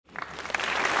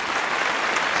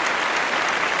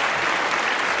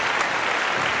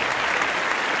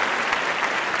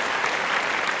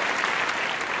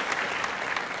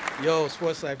Yo,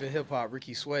 Sports Life and Hip Hop,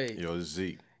 Ricky Swade. Yo, this is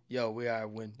Zeke. Yo, we are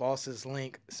with Bosses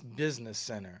Link Business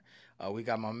Center. We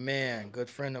got my man, good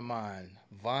friend of mine,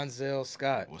 Vonzell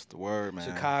Scott. What's the word, man?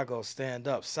 Chicago, stand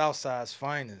up, Southside's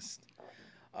finest.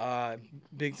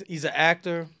 He's an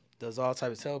actor, does all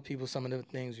types of tell people some of the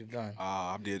things you've done.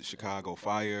 I did Chicago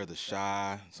Fire, The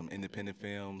Shy, some independent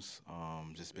films.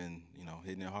 Just been,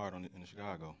 hitting it hard in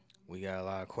Chicago. We got a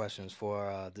lot of questions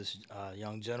for this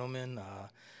young gentleman.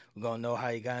 We're going to know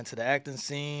how he got into the acting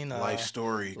scene. Life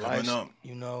story coming up.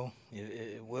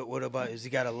 What about, is he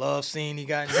got a love scene he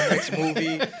got in the next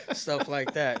movie? Stuff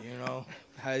like that,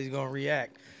 How is he going to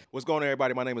react? What's going on,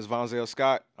 everybody? My name is Vonzell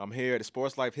Scott. I'm here at the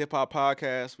Sports Life Hip Hop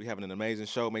Podcast. We're having an amazing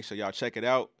show. Make sure y'all check it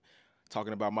out.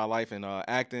 Talking about my life and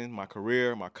acting, my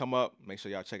career, my come up. Make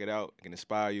sure y'all check it out. It can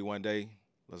inspire you one day.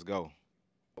 Let's go.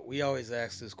 We always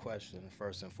ask this question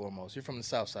first and foremost. You're from the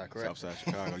Southside, correct? Southside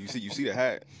Chicago. You see the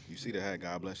hat. You see the hat.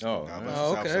 God bless you. Oh, God bless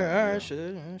okay. the Southside. All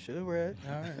right. Should have read.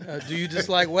 All right. Do you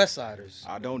dislike Westsiders?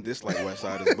 I don't dislike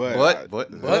Westsiders, but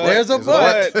but there's a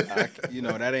but.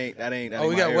 That ain't. Oh,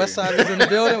 we got Westsiders in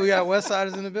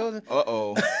the building.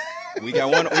 Uh-oh. We got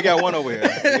one over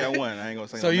here. We got one. I ain't gonna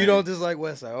say. So you don't dislike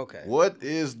Westside? Okay. What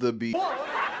is the beat?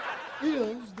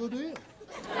 Is the deal.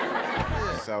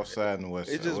 Southside and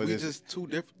Westside. We just two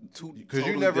different. Because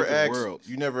totally you never asked. worlds.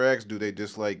 You never asked. Do they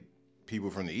dislike people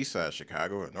from the east side of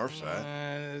Chicago or north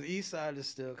side? The east side is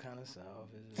still kind of south.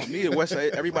 For me, the west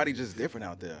side, everybody just different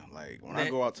out there. Like when I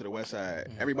go out to the west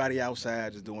side, everybody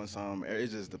outside just doing something.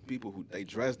 It's just the people who they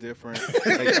dress different,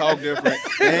 they talk different.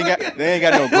 They ain't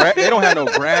got no grass. They don't have no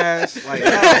grass. Like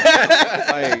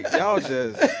y'all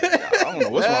just. I don't know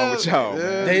what's wrong with y'all.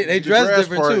 Man. They dress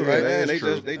different too, right? Yeah, they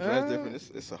dress different.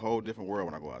 It's a whole different world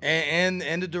when I go out there.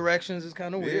 And the directions is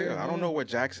kind of weird. Yeah, I don't know what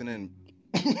Jackson and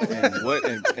I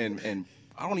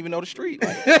don't even know the street.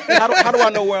 Like, how do I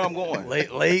know where I'm going?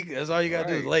 Lake. That's all you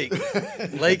gotta do. Lake.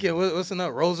 Lake. And what's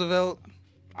another? Roosevelt.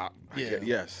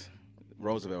 Yes.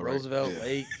 Roosevelt. Right? Yeah.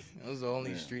 Lake. Those are the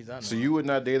only streets I know. So you would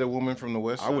not date a woman from the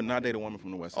west side? I would not date a woman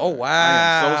from the west side. Oh, wow.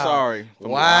 I am so sorry.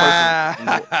 Wow.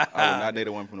 I would not date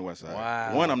a woman from the west side.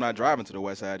 Wow. One, I'm not driving to the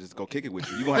west side just to go kick it with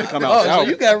you. You're going to have to come out south.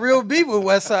 So you got real beef with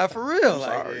West Side for real.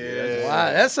 Sorry.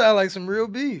 Wow, that sounds like some real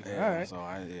beef. Yeah, all right. So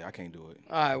I can't do it.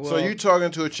 All right, well. So you talking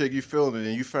to a chick, you feeling it,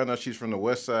 and you find out she's from the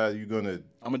west side, you're going to...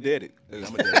 I'm going to dead it.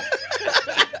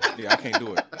 Yeah, I can't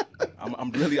do it.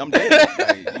 I'm dead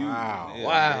it. Like,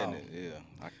 Wow. Yeah,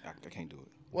 I can't do it.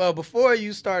 Well, before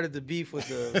you started the beef with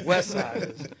the West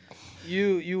Siders,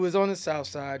 you was on the South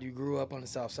Side. You grew up on the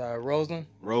South Side. Roseland,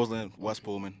 West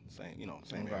Pullman, same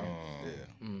area. Yeah.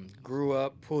 Grew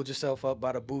up, pulled yourself up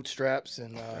by the bootstraps,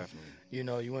 and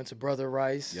Definitely. you went to Brother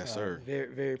Rice. Yes, sir.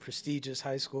 Very, very prestigious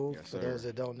high school. Yes, for sir. those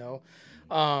that don't know.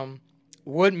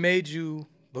 What made you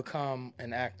become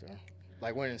an actor?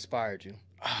 Like, what inspired you?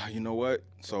 You know what?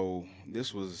 So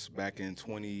this was back in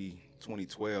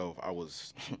 2012.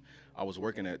 I was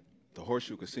working at the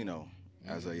Horseshoe Casino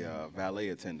as a valet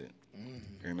attendant.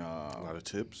 And, a lot of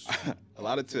tips. a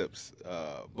lot of tips.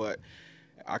 But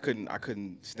I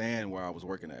couldn't stand where I was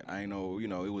working at. I know,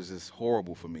 it was just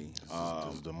horrible for me.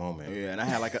 This is the moment. Yeah, and I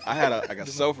had a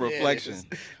self-reflection.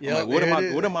 Yeah, I'm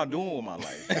like, what am I doing with my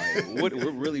life? Like,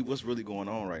 what's really going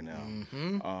on right now?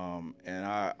 Mm-hmm. And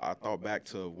I thought back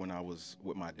to when I was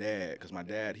with my dad, because my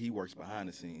dad, he works behind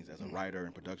the scenes as a writer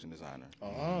and production designer.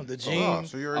 Oh, the gene.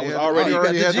 So you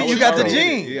you got the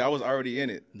gene. Yeah, I was already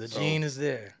in it. The gene is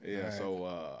there. Yeah, right. So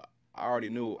I already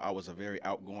knew I was a very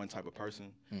outgoing type of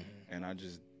person, and I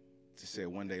just said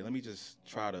one day, let me just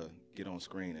try to get on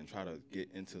screen and try to get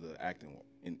into the acting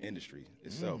industry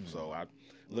itself. So I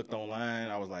looked online.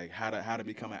 I was like, how to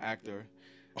become an actor.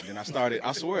 And then I started.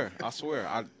 I swear.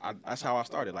 That's how I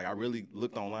started. Like, I really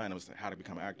looked online and was like, how to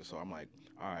become an actor. So I'm like,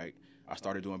 all right. I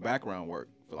started doing background work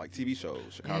for like TV shows,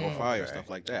 Chicago Fire, stuff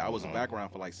like that. I was in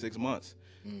background for like 6 months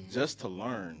just to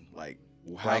learn like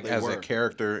how like they as work. a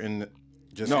character in the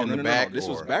No. back. This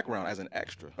was background as an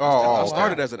extra. I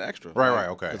started as an extra. Right,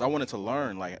 okay. Because I wanted to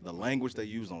learn like the language they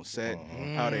used on set,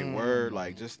 how they were,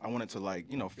 like I wanted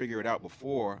to figure it out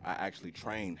before I actually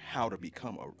trained how to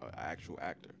become an actual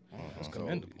actor. That's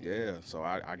commendable. Yeah, so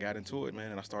I got into it,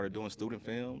 man, and I started doing student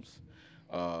films,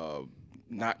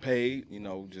 not paid,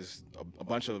 just a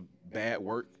bunch of bad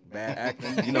work, bad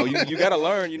acting. You got to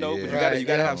learn, but you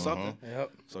got to have something.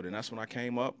 Yep. So then that's when I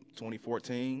came up,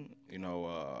 2014.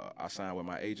 I signed with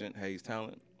my agent, Hayes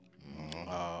Talent.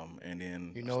 And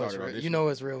then it's real.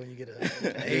 It's real when you get an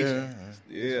agent.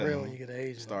 Yeah. It's real when you get an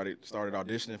agent. Started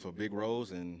auditioning for big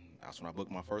roles, and that's when I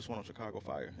booked my first one on Chicago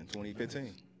Fire in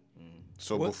 2015.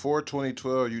 So before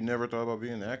 2012, you never thought about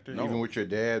being an actor, No. even with your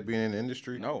dad being in the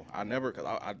industry? No, I never. Cause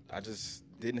I just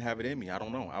didn't have it in me. I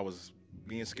don't know. I was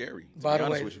being scary. By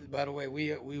the way,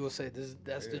 we will say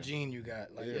that's the gene you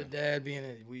got. Like your dad being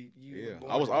it.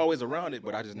 I was always around it,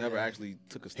 but I just never actually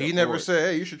took a step. He never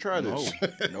said, "Hey, you should try this."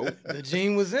 Nope. The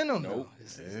gene was in him. Nope.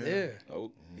 It's there.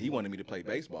 Nope. He wanted me to play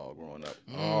baseball growing up.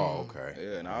 Oh, okay.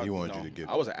 Yeah, and he wanted you to get.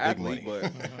 I was an athlete, money.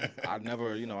 but I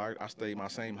never, I stayed my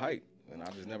same height, and I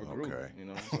just never grew. Okay.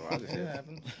 So I just it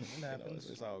happens. It happens.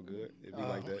 It's all good. It'd be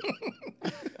like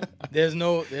that.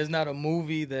 There's not a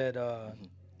movie that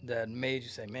made you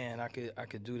say, man, I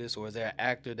could do this, or is there an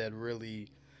actor that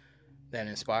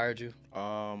inspired you?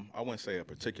 I wouldn't say a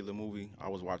particular movie. I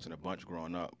was watching a bunch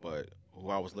growing up, but who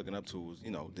I was looking up to was,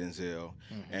 Denzel.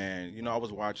 And, I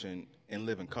was watching In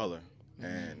Living Color.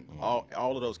 And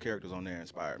all of those characters on there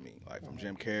inspired me. Like from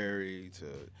Jim Carrey to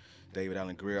David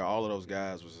Allen Greer, all of those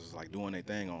guys was just like doing their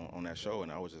thing on that show.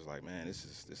 And I was just like, man,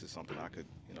 this is something I could,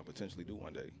 potentially do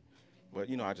one day. But,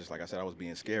 I just, like I said, I was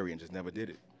being scary and just never did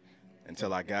it.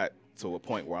 Until I got to a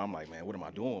point where I'm like, man, what am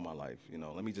I doing with my life?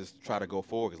 Let me just try to go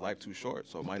forward because life's too short.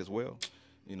 So might as well,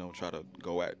 try to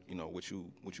go at, what you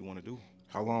want to do.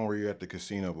 How long were you at the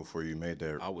casino before you made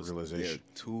that realization? There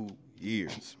 2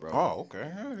 years, bro. Oh, okay.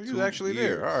 You was actually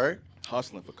there. All right.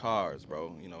 Hustling for cars,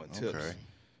 bro, and tips. Okay.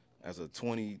 As a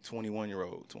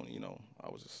 21-year-old, I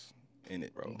was just in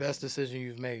it, bro. Best decision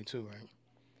you've made, too, right?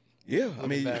 Yeah, I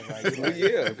mean,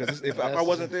 yeah, because if I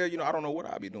wasn't there, I don't know what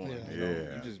I'd be doing.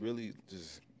 You just really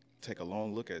just take a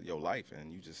long look at your life,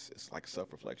 and it's like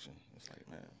self-reflection. It's like,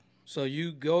 man. So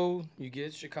you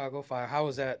get Chicago Fire. How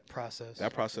was that process?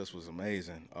 That process was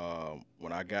amazing.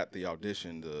 When I got the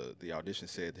audition, the audition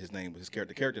said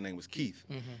the character name was Keith.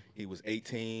 He was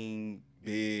 18,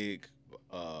 big,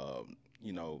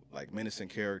 like menacing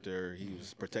character. He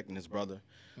was protecting his brother.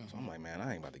 So I'm like, man,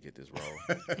 I ain't about to get this role.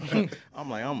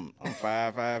 I'm like, I'm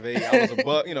 5'8". I was a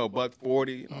buck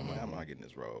 40. I'm like, I'm not getting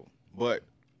this role. But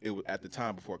it was at the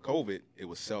time before COVID, it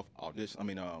was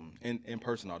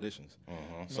in-person auditions.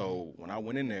 So when I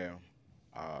went in there,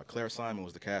 Claire Simon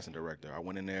was the casting director. I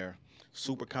went in there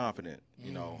super confident,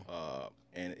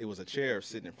 and it was a chair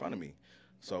sitting in front of me.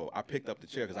 So I picked up the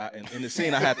chair because in the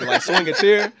scene I had to like swing a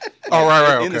chair. Oh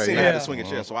right, in the scene I had to swing a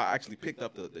chair. So I actually picked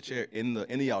up the chair in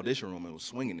the audition room and was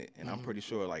swinging it. And I'm pretty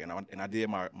sure and I did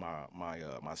my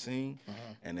scene,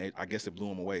 and I guess it blew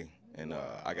them away. And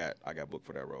I got booked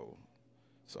for that role.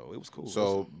 So it was cool.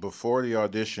 So before the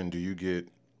audition, do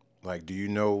you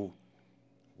know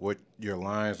what your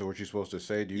lines or what you're supposed to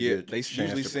say? Do you get a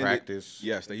chance to practice?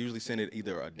 Yes, they usually send it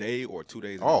either a day or 2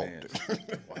 days in advance.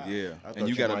 Wow. Yeah, and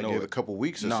you got to know it a couple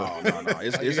weeks or so. No.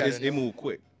 It moved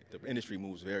quick. The industry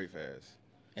moves very fast.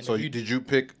 And so did you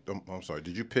pick? I'm sorry.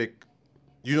 Did you pick?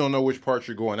 You don't know which part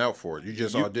you're going out for. You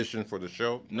just audition for the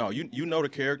show. No, you know the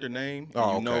character name.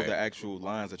 And you know the actual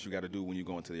lines that you got to do when you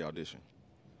go into the audition.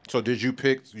 So did you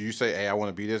pick? Did you say, "Hey, I want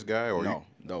to be this guy"? Or no.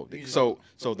 So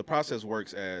the process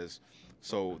works as.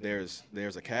 So there's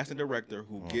a casting director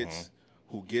who gets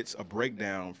a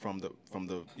breakdown from the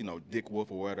Dick Wolf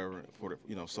or whatever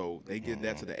so they get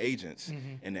that to the agents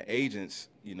and the agents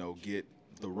get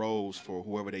the roles for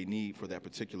whoever they need for that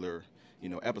particular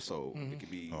episode. It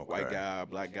could be white guy,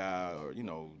 black guy, or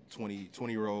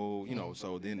 20-year-old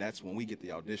so then that's when we get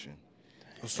the audition.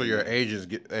 So your agents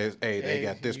get they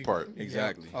got this part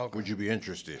exactly. Okay. Would you be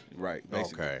interested? Right.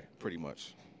 Basically, pretty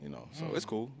much. So it's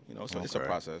cool. So it's a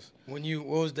process. What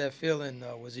was that feeling?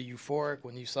 Was it euphoric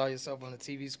when you saw yourself on the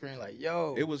TV screen? Like,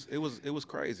 yo. It was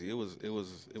crazy. It was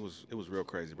real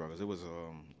crazy, bro. Because it was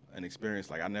an experience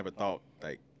like I never thought.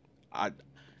 Like, I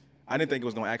didn't think it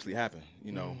was gonna actually happen.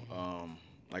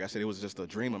 Like I said, it was just a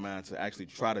dream of mine to actually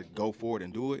try to go forward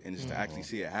and do it, and just to actually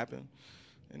see it happen.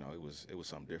 It was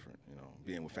something different.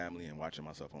 Being with family and watching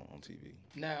myself on TV.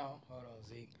 Now, hold on,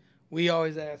 Zeke. We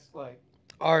always ask like.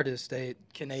 Artists,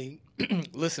 can they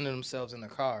listen to themselves in the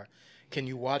car? Can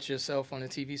you watch yourself on the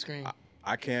TV screen?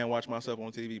 I can watch myself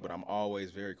on TV, but I'm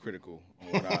always very critical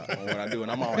on what I do,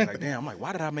 and I'm always like, damn,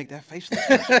 why did I make that facial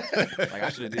expression? Like I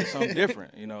should have did something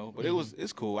different, But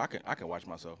it's cool. I can watch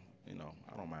myself, I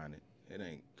don't mind it. It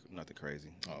ain't nothing crazy.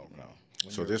 Oh no.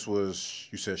 So this was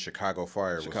you said Chicago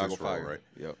Fire. Chicago was this Fire, role, right?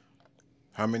 Yep.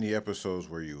 How many episodes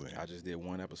were you in? I just did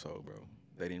one episode, bro.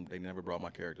 They never brought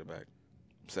my character back.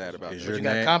 Sad about that. But you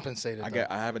got compensated. I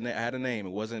had a name.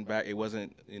 It wasn't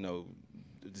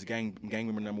this gang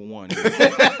member number one.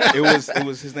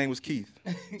 His name was Keith.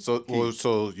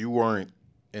 So you weren't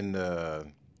in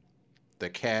the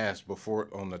cast before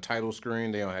on the title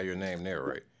screen. They don't have your name there,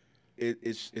 right?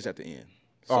 It's at the end.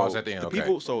 So it's at the end.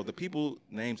 The people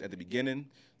names at the beginning,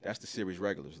 that's the series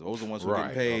regulars. Those are the ones who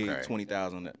get paid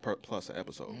 $20,000 plus an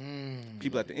episode.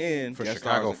 People at the end for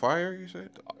Chicago Fire, you said?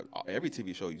 Every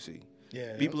TV show you see.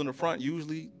 Yeah. People in the front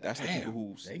usually that's the people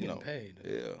who they getting paid.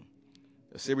 Yeah.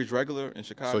 A series regular in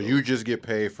Chicago. So you just get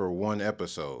paid for one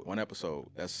episode. One episode.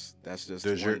 That's just.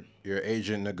 Does your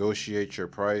agent negotiate your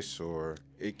price or?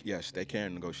 Yes, they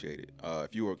can negotiate it.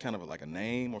 If you were kind of like a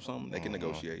name or something, they can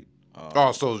negotiate.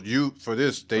 So you for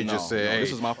this they just say, hey,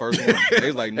 this is my first one. They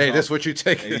was like, no. Hey, this what you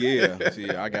take? Yeah. See,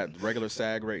 I got regular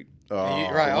SAG rate.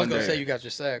 Right, I was gonna say you got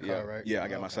your SAG card, right? Yeah, I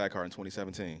got my SAG card in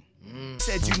 2017.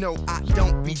 Said I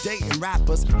don't be dating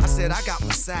rappers. I said I got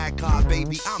my SAG card,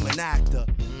 baby. I'm an actor.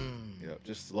 Yeah,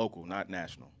 just local, not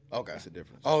national. Okay, that's the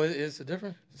difference. Oh, it's a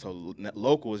difference. So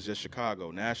local is just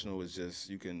Chicago. National is just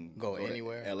you can go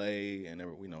anywhere. LA and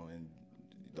and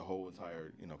the whole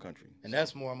entire country. And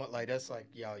that's more like that's like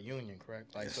y'all union,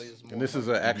 correct? Like so. It's more and this is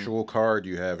an actual card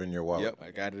you have in your wallet. Yep,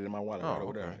 I got it in my wallet right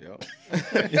over there. Yep.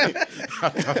 I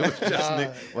thought it was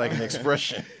just like an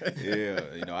expression. Yeah,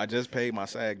 I just paid my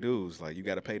SAG dues. Like you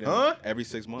got to pay them every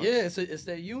 6 months. Yeah, it's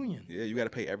that union. Yeah, you got to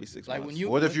pay every 6 months.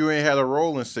 What if you ain't had a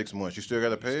role in 6 months? You still got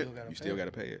to pay it. You still got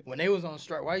to pay it. When they was on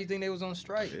strike, why do you think they was on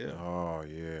strike? Yeah. Oh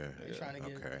yeah. They trying to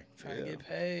get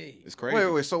paid. It's crazy.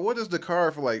 Wait. So what is the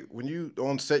card for? Like when you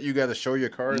on set, you got to show your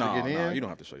card to get in? No, you don't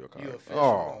have to show your card. You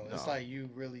official, it's like you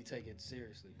really take it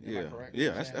seriously. Am I correct? Yeah,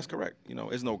 that's correct.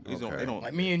 It's no, they don't.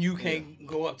 Like me and you can't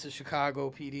go up to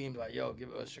Chicago PD and be like, "Yo,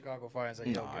 give us Chicago Fire," and say,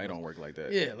 "Yo, it don't work like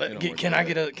that." Yeah, can I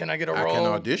get a role? I can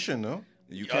audition though.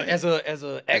 You can as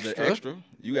an extra.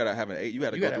 You gotta have you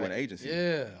gotta go through an agency.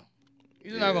 Yeah.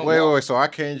 You're not gonna wait. So I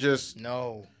can't just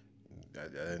no. I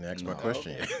didn't ask my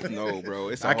question yet. No,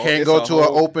 bro. I can't go to an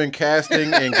open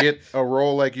casting and get a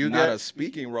role like you got? Not a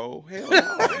speaking role. Hell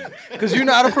no. Because you're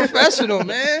not a professional,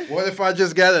 man. What if I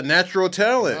just got a natural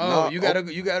talent? No, you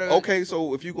gotta. Okay,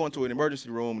 so if you go into an emergency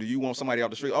room, do you want somebody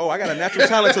out the street? Oh, I got a natural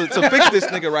talent to fix this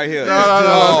nigga right here.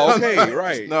 No. Okay,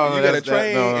 right. No, you gotta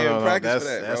train and practice for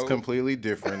that, That's bro. completely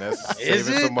different. That's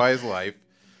saving somebody's life.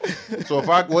 So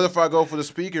what if I go for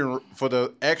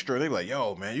the extra? They're like,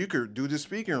 yo, man, you could do this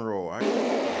speaking role.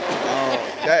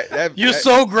 You're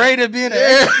so great at being an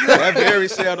extra. That very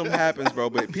seldom happens,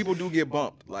 bro. But people do get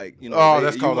bumped. Like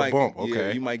that's called a bump. Okay,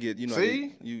 yeah, you might get.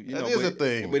 See, that is a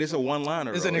thing. But it's a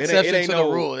one-liner. It's an exception to the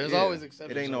rule. There's always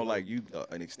exceptions. It ain't no like you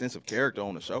an extensive character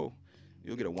on the show.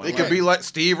 You'll get a one-liner. It could be like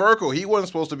Steve Urkel. He wasn't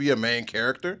supposed to be a main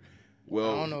character.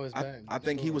 Well, I don't know his name. I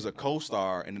think he was a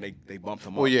co-star, and they bumped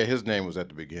him up. Well, yeah, his name was at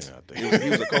the beginning, I think. He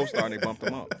was a co-star, and they bumped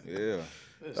him up. Yeah.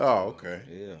 Oh, okay.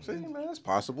 Yeah. See, man, that's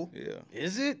possible. Yeah.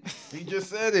 Is it? He just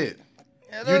said it.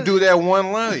 Yeah, you do that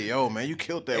one line. Yo, man, you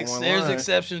killed that one line. There's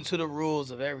exceptions to the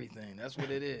rules of everything. That's what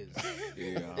it is.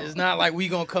 Yeah. It's not like we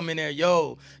going to come in there,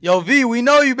 yo, V, we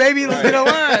know you, baby. Let's get a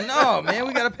line. No, man,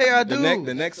 we got to pay our dues.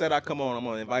 The next set I come on, I'm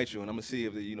going to invite you, and I'm going to see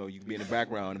if you can be in the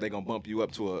background, and they're going to bump you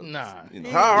up to a... Nah.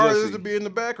 How hard is it to be in the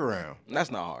background?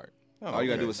 That's not hard. All you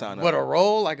got to do is sign up. What, a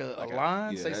role? Like a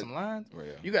line? Say some lines?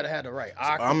 Yeah. You got to have the right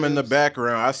octaves. I'm in the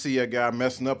background. I see a guy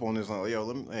messing up on this. Like, yo,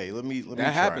 let me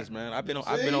That happens, man. I've been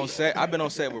on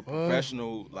set with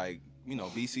professional, like,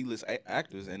 BC list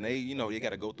actors, and they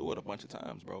got to go through it a bunch of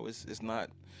times, bro. It's not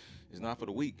for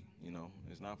the weak,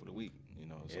 It's not for the weak,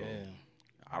 So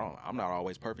I'm not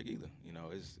always perfect either,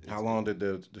 It's how long did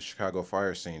the Chicago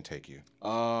Fire scene take you?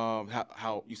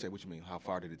 How you say what you mean? How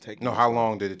far did it take? No, how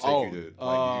long did it take you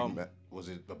to? Was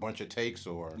it a bunch of takes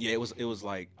or? Yeah, it was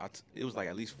like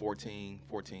at least 14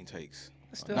 takes.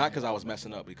 Not because I was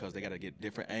messing up, because they got to get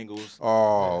different angles.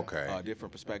 Oh, okay.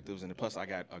 Different perspectives, and plus I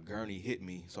got a gurney hit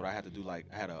me, so I had to do I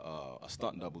had a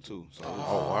stunt double too. So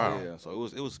wow. Yeah, so it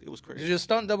was crazy. Does your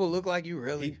stunt double look like you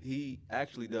really? He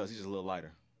actually does. He's just a little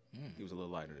lighter. He was a little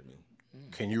lighter than me.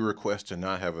 Can you request to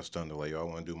not have a stunt double? Like, yo, I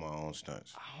want to do my own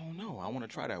stunts. I don't know. I want to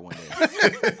try that one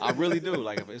day. I really do.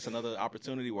 Like, if it's another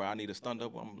opportunity where I need a stunt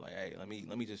double, I'm like, hey, let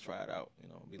me just try it out.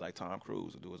 Be like Tom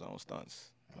Cruise and do his own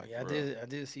stunts. Like, yeah, I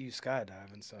did see you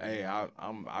skydiving. So hey,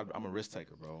 I'm a risk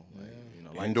taker, bro.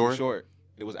 Like, indoor? Too short.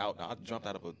 It was out. I jumped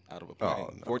out of a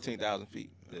plane, 14,000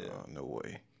 feet. Yeah. No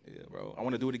way. Yeah, bro. I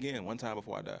want to do it again one time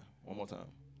before I die. One more time.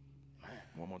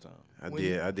 I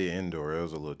did indoor. It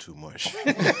was a little too much.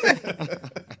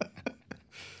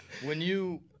 When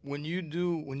you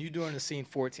doing the scene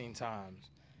 14 times,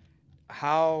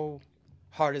 how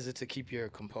hard is it to keep your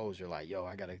composure? Like, yo,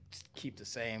 I gotta keep the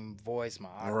same voice, my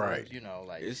octaves,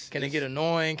 right. Can it get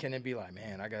annoying? Can it be like,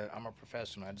 man, I'm a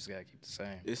professional, I just gotta keep the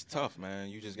same? It's tough, man.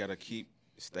 You just gotta keep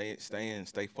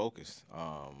stay focused.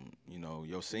 You know,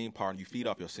 your scene partner, you feed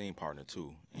off your scene partner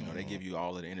too. You know, they give you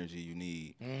all of the energy you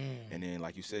need, and then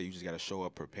like you said, you just got to show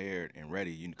up prepared and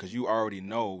ready. Because you already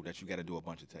know that you got to do a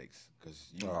bunch of takes. Because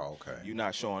you're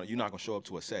not gonna show up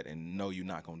to a set and know you're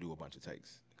not gonna do a bunch of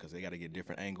takes. Because they got to get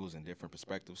different angles and different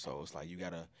perspectives. So it's like you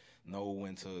got to know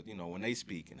when to, you know, when they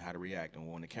speak and how to react.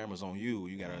 And when the camera's on you,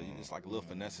 you got to, it's like little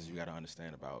finesses you got to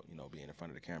understand about, you know, being in front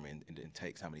of the camera and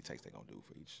takes, how many takes they're going to do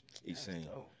for each scene.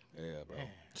 Dope. Yeah, bro.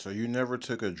 So you never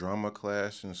took a drama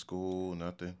class in school,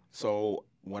 nothing? So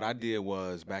what I did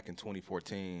was back in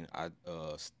 2014,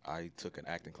 I took an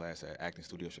acting class at Acting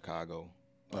Studio Chicago.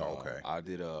 Oh, okay. I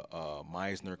did a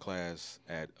Meisner class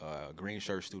at Green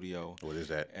Shirt Studio. What is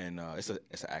that? And it's an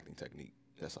acting technique.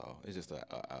 That's all. It's just a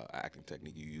acting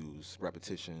technique you use,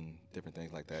 repetition, different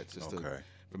things like that, just to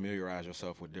familiarize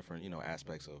yourself with different, you know,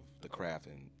 aspects of the craft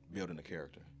and building the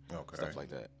character. Okay. Stuff like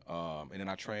that. And then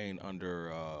I trained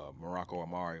under Morocco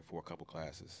Amari for a couple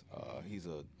classes. He's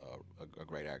a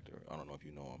great actor. I don't know if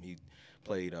you know him. He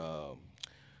played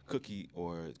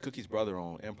Cookie's brother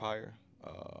on Empire.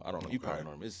 I don't know. You probably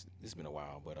know him. It's been a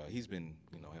while, but he's been,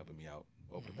 you know, helping me out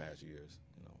over the past years.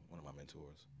 You know, one of my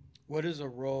mentors. What is a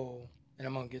role? And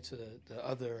I'm gonna get to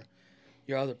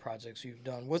your other projects you've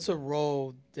done. What's a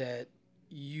role that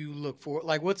you look for?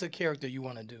 Like, what's a character you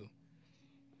want to do?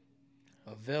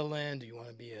 A villain? Do you want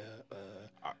to be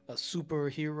a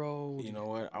superhero? You know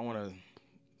what? I want to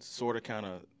sort of kind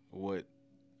of what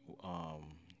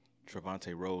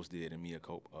Trevante Rose did in Mia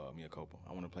Copa.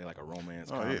 I want to play like a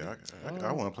romance. comedy.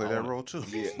 I want to play that role too.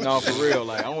 Yeah. No, for real.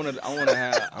 Like I want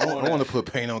to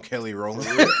put paint on Kelly Rowland.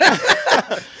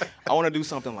 I want to do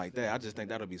something like that. I just think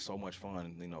that'll be so much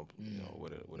fun. You know,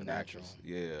 with an actress.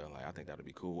 Yeah, like I think that'd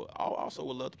be cool. I also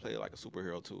would love to play like a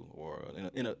superhero too, or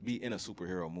be in a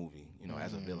superhero movie. You know,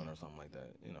 as a villain or something like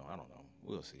that. You know, I don't know.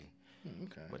 We'll see.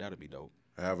 Okay. But that'd be dope.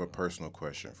 I have a personal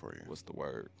question for you. What's the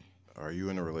word? Are you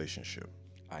in a relationship?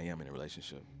 I am in a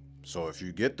relationship. So if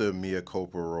you get the Mia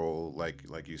Copa role,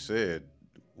 like you said,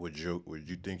 would you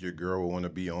think your girl would want to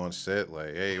be on set?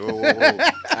 Like, hey, whoa.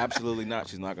 Absolutely not.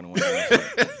 She's not going to want to be on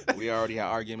set. We already had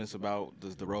arguments about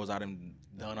the roles I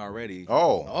done already.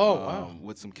 Oh, wow.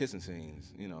 With some kissing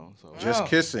scenes, you know. So just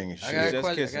kissing. I got a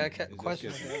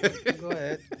question. Go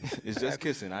ahead. It's just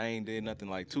kissing. I ain't did nothing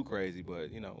like too crazy,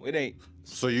 but you know, it ain't.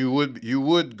 So you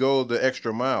would go the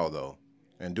extra mile though,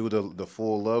 and do the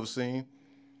full love scene.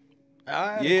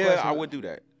 I would do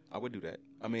that.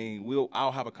 I mean,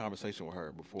 I'll have a conversation with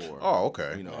her before. Oh,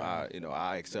 okay. You know,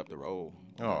 I accept the role.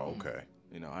 Oh, okay.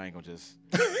 You know, I ain't gonna just,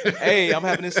 hey, I'm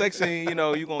having this sex scene. You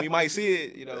know, you might see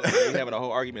it. You know, we having a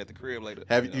whole argument at the crib later.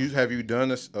 Have you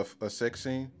done a sex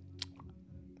scene?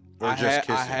 Or just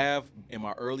kissing? I have in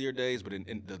my earlier days, but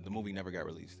the movie never got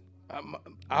released.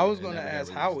 I was going to ask,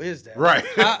 how is that? Right.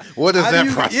 What is that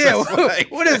process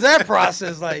like? What is that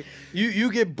process like?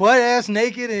 You get butt ass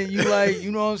naked and you like,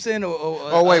 you know what I'm saying?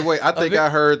 Wait. I think I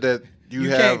heard that you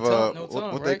have what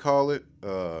right? they call it?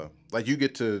 Like you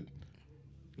get to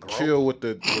chill with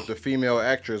the female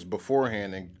actress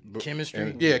beforehand and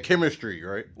chemistry. Chemistry,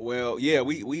 right? Well, yeah,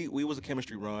 we was a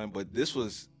chemistry run, but this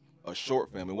was a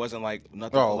short film. It wasn't like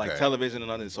nothing like television and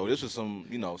nothing. So this was some.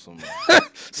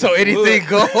 So anything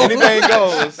goes. Anything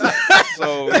goes.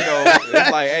 So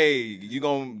it's like, hey, you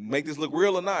gonna make this look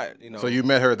real or not? You know. So you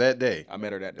met her that day. I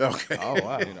met her that day. Okay. Oh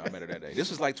wow. I met her that day. This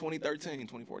was like 2013,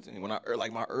 2014 when I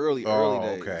like my early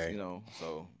days. Okay.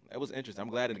 So that was interesting.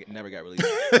 I'm glad it never got released.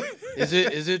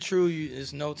 Is it true?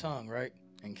 It's no tongue, right?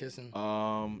 And kissing.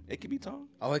 It can be tongue.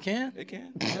 Oh, it can. It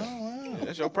can. Oh wow. Yeah,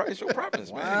 that's your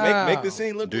preference, Wow. man. Make the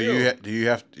scene look real. Do you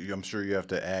have to? I'm sure you have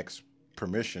to ask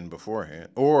permission beforehand,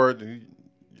 or you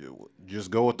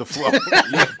just go with the flow.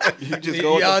 you just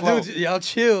go with the flow. Y'all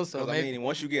chill. So I mean,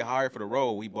 once you get hired for the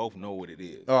role, we both know what it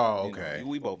is. Oh, okay.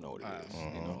 We both know what it is.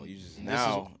 You know, you just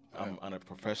now. I'm on a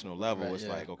professional level. Right, it's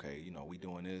like, okay, we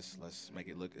doing this. Let's make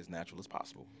it look as natural as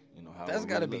possible. How that's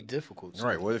got to be difficult.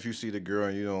 Right. What if you see the girl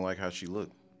and you don't like how she look?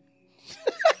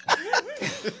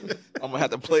 I'm gonna have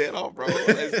to play it off, bro.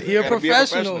 He a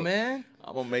professional, man.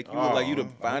 I'm gonna make you look like you the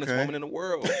finest woman in the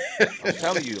world. I'm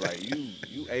telling you, like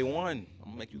you A1. I'm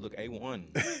gonna make you look A1.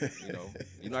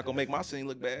 You're not gonna make my scene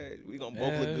look bad. We gonna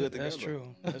both look good together.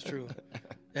 That's true.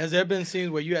 Has there been scenes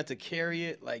where you had to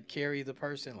carry the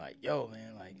person, like, yo,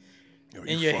 man, like,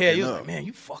 in your head, you're like, man,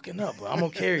 you fucking up, but I'm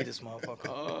gonna carry this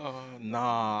motherfucker.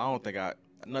 Nah, I don't think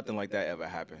nothing like that ever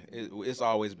happened. It's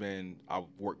always been, I've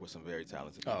worked with some very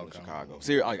talented people in Chicago.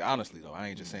 Seriously, like, honestly though, I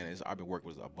ain't just saying this. I've been working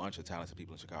with a bunch of talented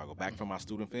people in Chicago, back from my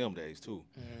student film days too.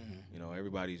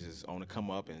 Everybody's just on the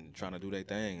come up and trying to do their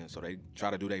thing, and so they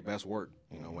try to do their best work,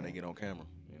 when they get on camera.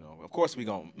 of course we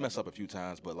gonna mess up a few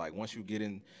times, but like once you get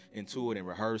into it and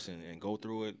rehearse and go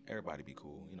through it, everybody be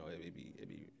cool. You know, it'd be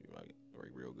like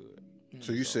real good.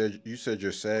 So you said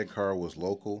your SAG card was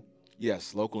local?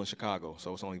 Yes, local in Chicago.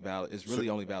 So it's only valid. It's really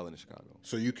only valid in Chicago.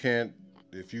 So you can't,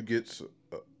 if you get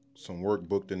some work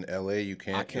booked in LA, you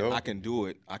can't go? I can do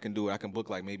it. I can book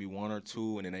like maybe 1 or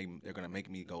 2, and then they're gonna make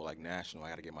me go like national. I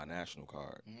got to get my national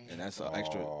card, and that's an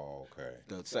extra. Oh, okay.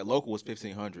 The local was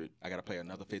 $1,500. I got to pay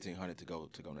another $1,500 to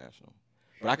go national.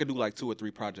 But I could do like 2 or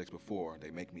 3 projects before they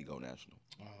make me go national.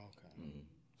 Oh, okay. Mm-hmm.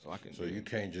 So I can. So you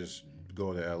can't just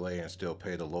go to LA and still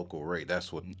pay the local rate.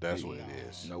 That's what it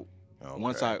is. Nope.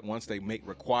 Okay. Once they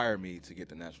require me to get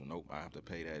the national, nope, I have to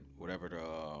pay that whatever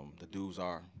the dues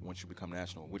are once you become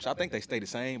national, which I think they stay the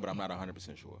same, but I'm not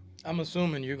 100% sure. I'm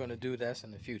assuming you're gonna do that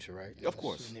in the future, right? Of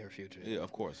course, near future. Yeah,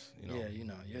 of course. You know. Yeah, you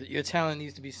know, your talent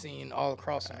needs to be seen all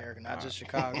across America, not just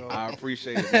Chicago. I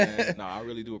appreciate it, man. No, I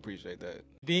really do appreciate that.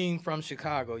 Being from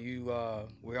Chicago,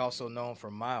 we're also known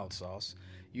for mild sauce.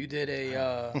 You did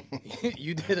a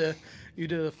you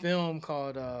did a film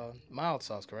called Mild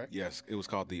Sauce, correct? Yes, it was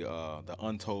called the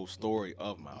Untold Story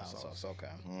of Mild Sauce. Okay.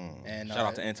 And shout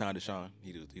out to Anton Deshawn.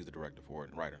 He's the director for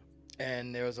it and writer.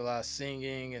 And there was a lot of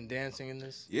singing and dancing in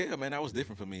this. Yeah, man, that was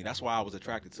different for me. That's why I was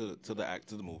attracted to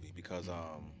the movie because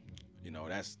you know,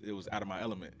 it was out of my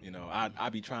element. You know, I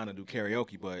be trying to do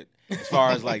karaoke, but as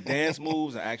far as like dance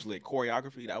moves and actually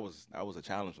choreography, that was a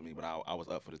challenge for me. But I was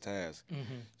up for the task,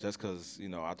 just because you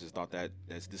know I just thought that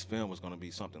this film was gonna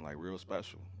be something like real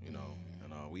special. You know,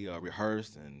 and we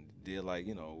rehearsed and did like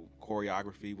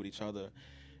choreography with each other,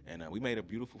 and we made a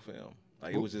beautiful film.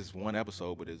 Like it was just one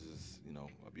episode, but it's just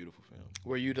a beautiful film.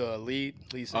 Were you the lead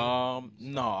singer?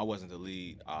 No, I wasn't the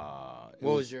lead.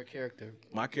 What was your character?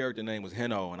 My character name was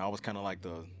Heno, and I was kind of like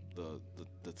the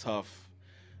tough.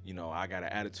 I got an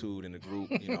attitude in the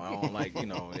group. I don't like.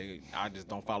 I just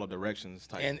don't follow directions.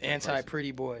 Type. And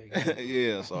anti-pretty boy.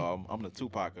 Yeah, so I'm the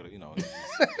Tupac of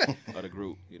of the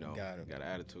group. Got an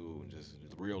attitude and just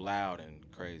real loud and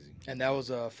crazy. And that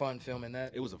was a fun film in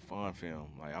that? It was a fun film.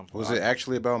 Was it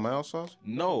actually about mild sauce?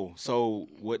 No. So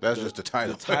what? That's just the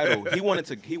title. The title. He wanted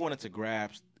to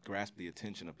grasp the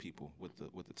attention of people with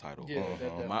the title.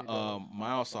 Yeah.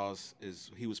 Mild Sauce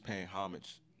he was paying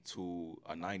homage to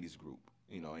a '90s group.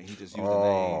 And he just used the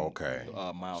name. Okay.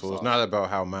 Mild so sauce. It's not about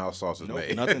how mild sauce is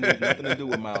made. Nothing to do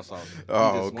with mild sauce. He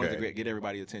just wanted to get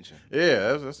everybody's attention.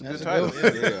 Yeah, that's a good title.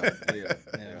 Yeah.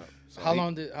 So how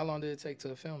long did it take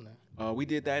to film that? We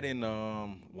did that in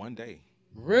 1 day.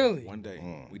 Really? 1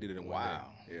 day. We did it in 1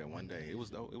 day. Yeah, 1 day. It was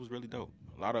dope. It was really dope.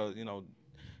 A lot of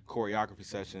choreography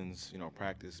sessions,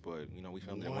 practice, but we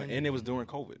filmed it, and it was during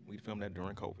COVID. We filmed that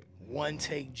during COVID. One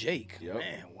take, Jake. Yep.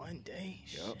 Man, 1 day.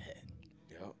 Yep. Shit.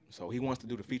 Yep. So he wants to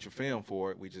do the feature film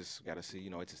for it. We just got to see.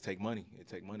 It just take money. It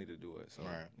take money to do it. So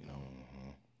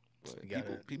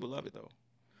but people love it though.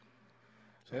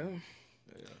 So,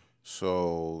 yeah.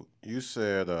 So you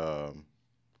said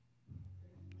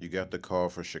you got the call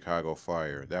for Chicago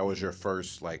Fire. That was your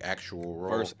first actual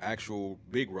role? First actual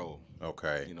big role.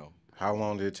 Okay. How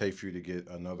long did it take for you to get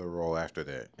another role after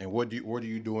that? And what are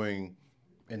you doing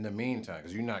in the meantime?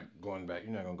 Because you're not going back.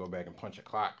 You're not going to go back and punch a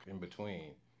clock in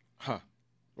between. Huh.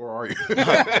 Or are you?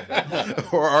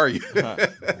 Or are you?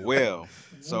 Well,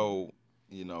 so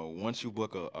once you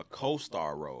book a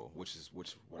co-star role, which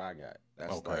what I got,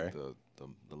 that's like the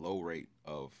low rate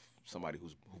of somebody who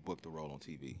booked the role on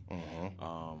TV.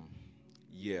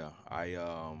 Yeah, I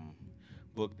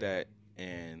booked that,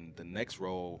 and the next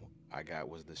role I got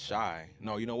was the Shy.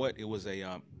 No, you know what? It was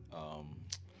a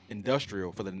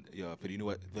industrial for the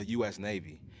U.S.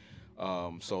 Navy.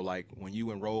 So like when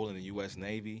you enroll in the U.S.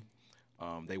 Navy,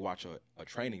 they watch a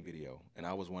training video, and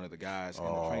I was one of the guys in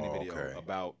the training video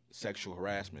about sexual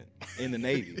harassment in the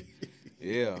Navy.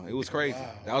 Yeah, it was crazy.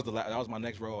 Wow. That was my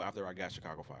next role after I got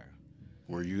Chicago Fire.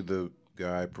 Were you the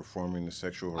guy performing the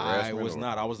sexual harassment? I was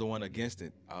not. I was the one against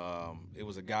it. It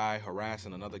was a guy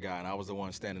harassing another guy, and I was the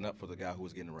one standing up for the guy who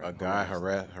was getting harassed. A guy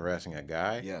harassing a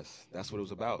guy? Yes, that's what it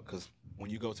was about. Because when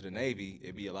you go to the Navy,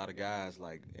 it'd be a lot of guys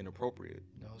inappropriate.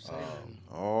 Don't say nothing.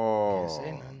 Oh. Can't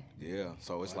say nothing. Yeah,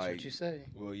 so it's Watch what you say.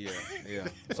 Well, yeah.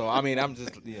 So I mean, I'm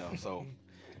just so.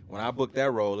 When I booked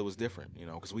that role, it was different,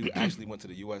 because we actually went to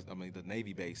the the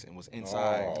Navy base and was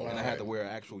inside, and I had to wear an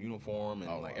actual uniform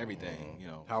and everything,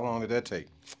 How long did that take?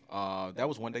 That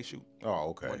was 1 day shoot.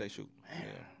 Oh, okay. 1 day shoot. Yeah,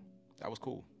 that was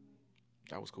cool.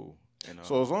 And,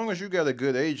 so as long as you got a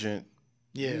good agent,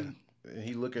 and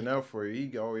he looking out for you,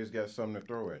 he always got something to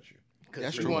throw at you.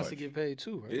 Because he wants to get paid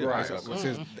too, right? Yeah, right.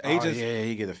 Since agents,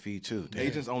 he get a fee too. Damn.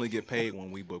 Agents only get paid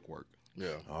when we book work.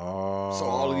 Yeah. Oh. So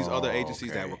all of these other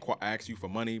agencies okay. that ask you for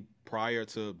money prior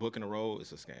to booking a role,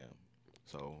 it's a scam.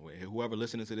 So whoever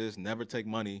listening to this, never take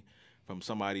money from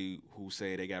somebody who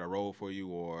say they got a role for you,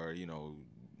 or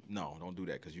no, don't do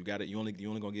that, because you got it. You only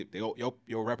gonna get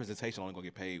your representation only gonna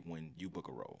get paid when you book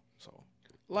a role. So.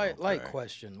 Light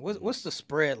question. What's the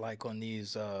spread like on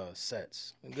these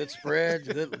sets? Good spread,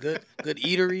 good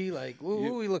eatery. Like, what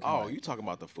are we looking? Oh, like? you talking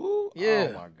about the food? Yeah.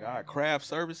 Oh my God, craft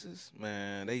services,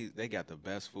 man. They got the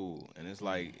best food, and it's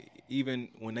like even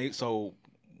when they're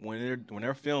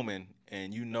filming,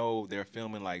 and they're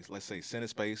filming, like, let's say Center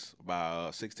Space by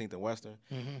 16th and Western.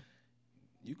 Mm-hmm.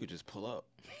 You could just pull up.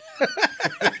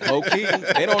 Low key,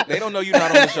 they don't know you're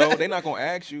not on the show. They're not gonna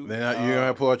ask you. You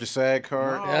gonna pull out your SAG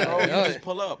card? No, bro, you just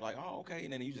pull up, like, oh, okay,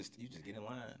 and then you just get in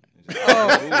line.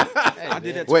 I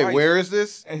did that. Wait, twice. where is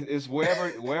this? It's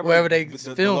wherever they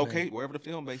film, wherever the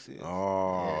film base is.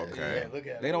 Oh, okay. Yeah, look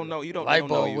at They don't know you. Light They don't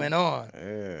know bulb you. went on.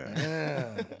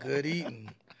 Yeah. Good eating.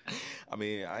 I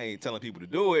mean, I ain't telling people to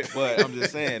do it, but I'm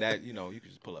just saying that you can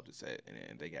just pull up the set, and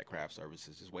then they got craft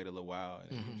services. Just wait a little while,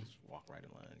 and you just walk right in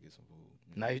line and get some food.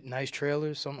 Nice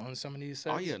trailers on some of these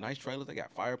sets. Oh yeah, nice trailers. They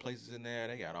got fireplaces in there.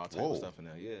 They got all types of stuff in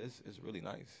there. Yeah, it's really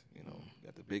nice.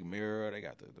 Got the big mirror. They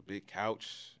got the big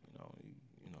couch.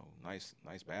 Nice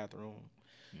bathroom.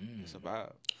 It's a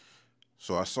vibe.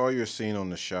 So I saw your scene on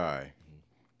The Shy.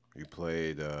 You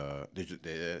played. Did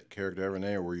that character ever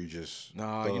name, or were you just?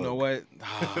 Nah, Thug? you know what?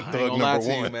 I ain't Thug gonna lie number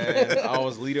to you, one. man. I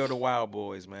was leader of the Wild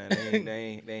Boys, man.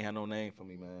 They ain't had no name for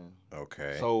me, man.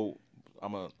 Okay. So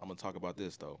I'm gonna talk about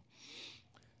this though.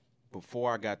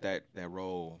 Before I got that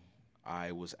role,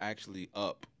 I was actually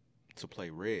up to play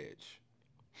Reg,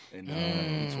 and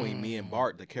between me and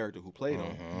Bart, the character who played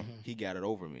him, he got it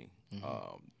over me,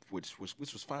 which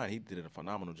was fine. He did a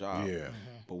phenomenal job. Yeah.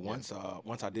 But once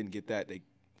I didn't get that, they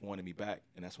wanted me back,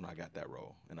 and that's when I got that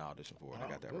role, and I auditioned for it. And I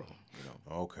got that role.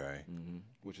 Okay.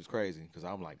 Which is crazy, because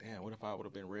I'm like, damn, what if I would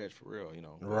have been Reg for real?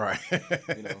 Right.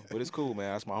 But it's cool,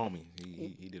 man. That's my homie.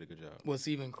 He did a good job. What's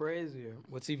even crazier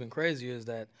is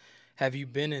that, have you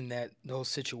been in those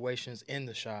situations in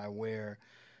The Shy where,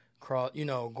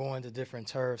 going to different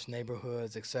turfs,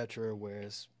 neighborhoods, etc., where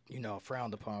it's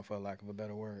frowned upon, for lack of a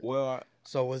better word? Well,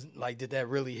 so was like, did that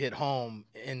really hit home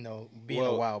in being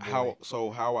a wild boy?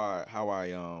 How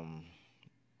I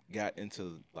got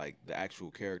into like the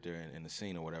actual character and the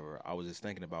scene or whatever, I was just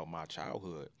thinking about my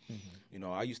childhood.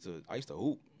 I used to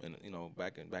hoop, and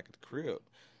back at the crib.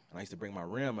 And I used to bring my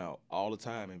rim out all the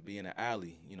time and be in the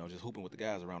alley, just hooping with the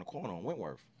guys around the corner on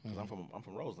Wentworth. Because I'm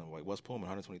from Roseland, like West Pullman,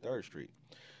 123rd Street.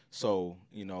 So,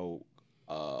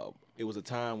 it was a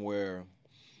time where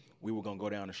we were gonna go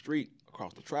down the street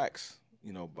across the tracks,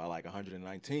 by like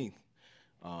 119th.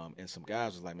 And some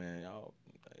guys was like, man,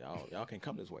 y'all can't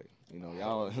come this way.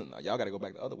 Y'all got to go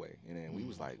back the other way. And then we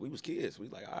was kids. We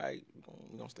was like, all right,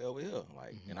 we gonna stay over here.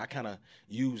 Like, and I kind of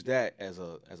used that as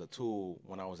a tool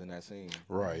when I was in that scene.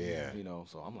 Right. Yeah.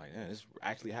 So I'm like, man, this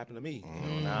actually happened to me.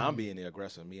 Now I'm being the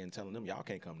aggressor, me, and telling them y'all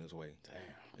can't come this way.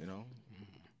 Damn.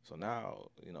 So now,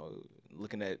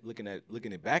 looking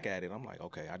it back at it, I'm like,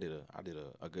 okay, I did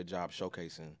a good job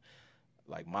showcasing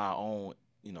like my own,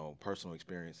 personal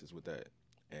experiences with that.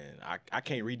 And I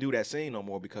can't redo that scene no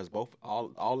more, because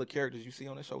all the characters you see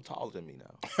on the show taller than me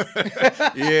now.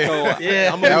 Yeah. So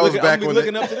yeah. That was back when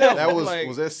looking up to them. That was like,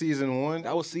 was that season 1?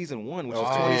 That was season 1, which Oh,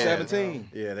 was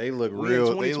 2017. Yeah, they look We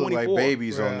real. in They look like 2024.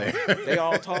 babies on there. They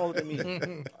all taller than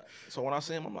me. So when I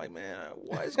see them, I'm like, man,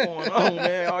 what is going on,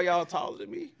 man? All y'all taller than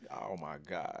me? Oh my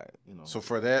God. So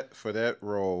for that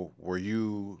role, were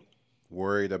you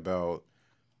worried about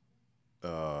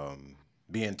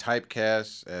being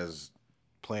typecast as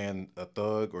playing a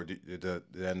thug, or did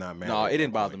that not matter? No, it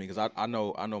didn't bother me, because I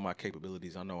know my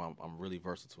capabilities. I know I'm really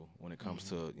versatile when it comes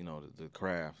to the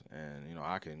craft, and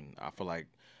I feel like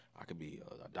I could be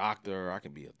a doctor, I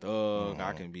can be a thug,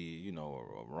 I can be a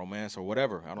romance or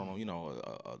whatever. I don't know,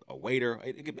 a waiter.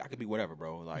 I could be whatever,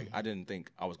 bro. Like, I didn't think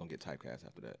I was gonna get typecast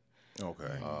after that.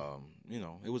 Okay.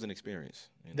 It was an experience.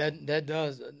 That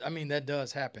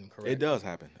does happen, correct? It does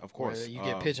happen, of course. Where you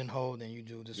get pigeonholed and you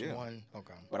do this one.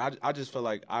 Okay. But I just feel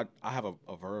like I have a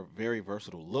very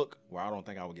versatile look, where I don't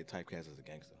think I would get typecast as a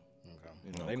gangster.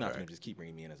 Okay. They're not gonna just keep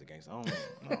bringing me in as a gangster. I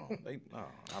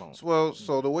don't. Well,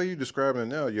 so the way you describe it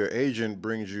now, your agent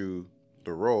brings you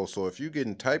the role. So if you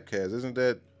getting typecast, isn't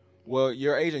that Well,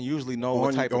 your agent usually knows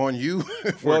what type on you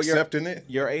for accepting it?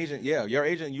 Your agent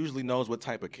usually knows what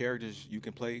type of characters you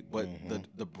can play, but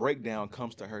the breakdown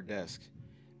comes to her desk,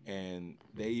 and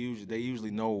they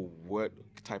usually know what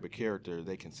type of character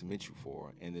they can submit you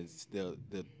for, and it's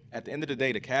at the end of the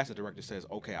day, the casting director says,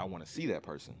 "Okay, I want to see that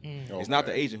person." Mm. It's not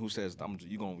the agent who says,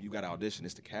 "You got to audition."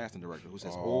 It's the casting director who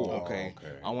says, "Oh, okay,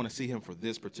 I want to see him for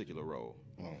this particular role."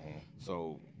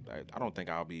 So I don't think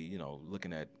I'll be,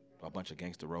 looking at a bunch of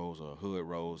gangster roles or hood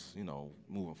roles,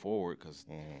 moving forward, because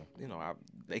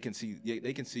they can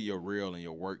see your reel and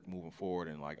your work moving forward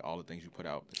and like all the things you put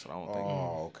out. So I don't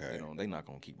think, they're not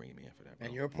gonna keep bringing me in for that. Bro.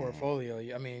 And your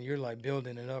portfolio, I mean, you're like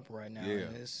building it up right now. Yeah.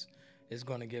 And it's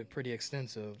going to get pretty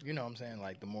extensive. You know what I'm saying?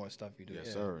 Like the more stuff you do.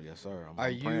 Yes, sir. Yes, sir. I'm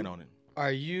praying on it.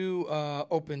 Are you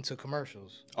open to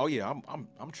commercials? Oh yeah,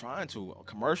 I'm trying to.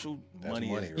 Commercial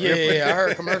money is right? Yeah, I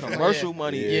heard commercial.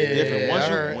 Money Yeah, is different.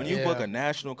 yeah, When you book a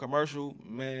national commercial,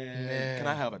 man, can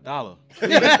I have $1?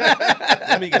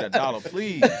 Let me get $1,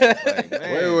 please. Like,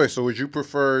 man. Wait. So would you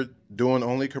prefer doing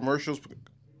only commercials?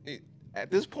 At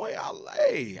this point,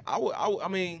 I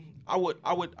would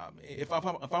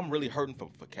if I'm really hurting for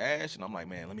cash and I'm like,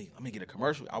 man, let me get a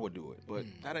commercial, I would do it. But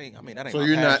that ain't. So my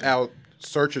you're passion. not out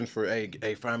searching for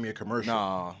find me a commercial.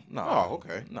 No. Oh,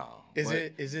 okay. No. Is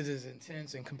it as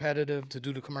intense and competitive to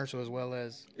do the commercial as well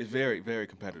as? It's very, very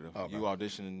competitive. Okay. You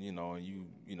audition, and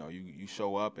you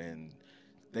show up, and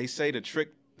they say the trick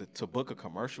to book a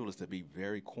commercial is to be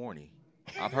very corny.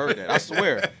 I've heard that. I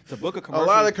swear, to book a commercial. A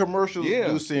lot of commercials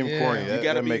do seem corny. You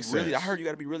gotta that be makes really. sense. I heard you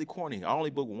gotta be really corny. I only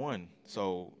booked one.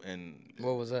 So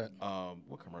What was that?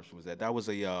 what commercial was that? That was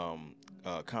a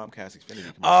Comcast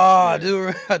Xfinity commercial. Oh, I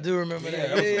do remember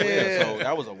that. Yeah. So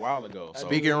that was a while ago. So,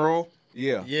 Speaking role.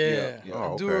 Yeah.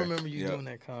 Oh, I do okay. remember you doing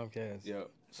that Comcast. Yeah.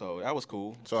 So that was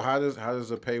cool. So how does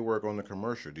the pay work on the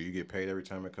commercial? Do you get paid every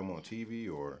time it come on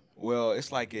TV or? Well, it's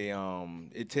like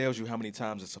it tells you how many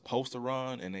times it's supposed to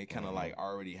run, and they kind of like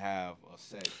already have a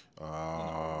set. Oh,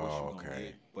 what you gonna okay.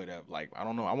 get. But like I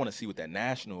don't know. I want to see what that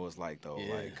national is like though.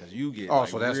 Yeah. Like, cause you get. Oh, like,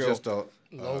 so that's real, just a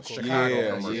local.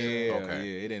 Chicago commercial. Yeah.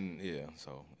 It didn't. Yeah.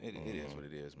 So it is what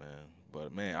it is, man.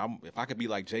 But man, if I could be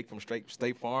like Jake from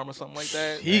State Farm or something like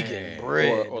that, He getting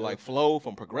bread, or like Flo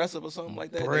from Progressive or something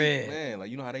like that. Bread. Man,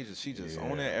 like you know how she just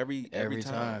own that every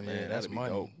time. Yeah, Man, that's that'd be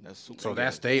money. dope. That's super. So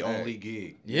that's they only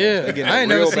gig. Yeah, They getting I a ain't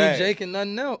never real seen bag. Jake in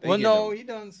nothing else. They Well, getting no, a- he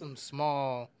done some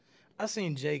small. I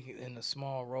seen Jake in a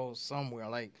small role somewhere,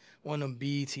 like one of them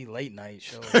BET late night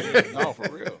shows. No, for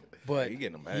real. But he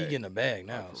getting a bag. He getting a bag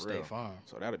now. For State real. Farm.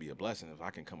 So that'd be a blessing if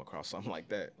I can come across something like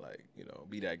that. Like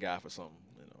be that guy for something.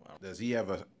 Does he have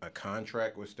a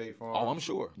contract with State Farm? Oh, I'm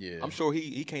sure. Yeah. I'm sure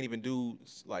he can't even do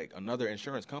like another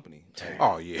insurance company. Like,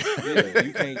 Oh yeah. yeah,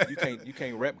 you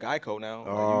can't rep Geico now.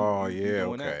 Oh Like, you yeah.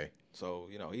 doing that. Okay. So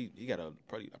he got a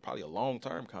probably a long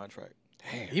term contract.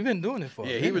 Damn. He been doing it for.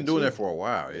 Yeah, a he been minute, doing too. that for a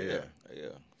while. Yeah. Yeah,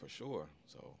 for sure.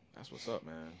 So that's what's up,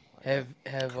 man.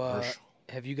 Like,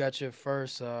 Have you got your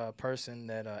first person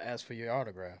that asked for your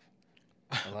autograph?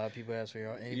 A lot of people ask for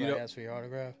your. Anybody ask for your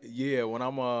autograph? Yeah, when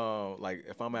I'm like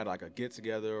if I'm at like a get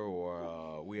together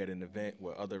or we at an event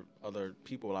where other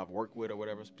people I've worked with or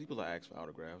whatever, people that ask for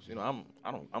autographs.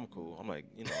 I'm cool. I'm like,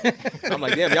 I'm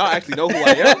like, damn, y'all actually know who I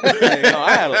am. Like,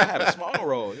 I had a small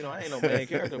role. I ain't no main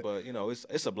character, but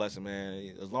it's a blessing,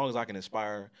 man. As long as I can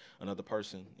inspire another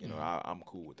person, I'm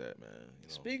cool with that, man.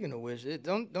 Speaking of which,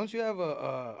 don't you have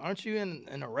aren't you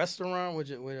in a restaurant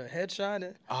with a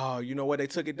headshot? Oh, you know what? They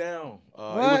took it down.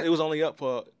 What? It was only up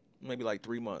for maybe like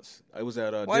 3 months. It was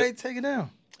at Why they take it down?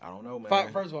 I don't know,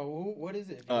 man. First of all, what is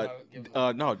it?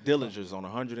 No, Dillinger's on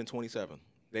 127.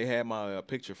 They had my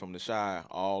picture from the Shy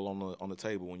all on the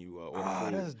table when you order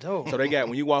food. That's dope. So they got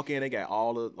when you walk in, they got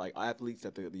all the like athletes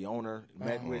that the owner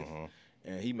met with,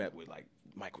 and he met with like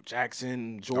Michael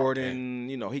Jackson, Jordan.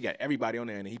 He got everybody on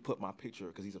there, and he put my picture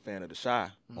because he's a fan of the Shy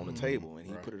on the table, and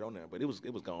he put it on there. It was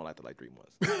gone after like 3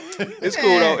 months. It's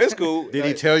cool though. It's cool. Did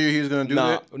he tell you he was gonna do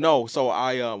that? No. So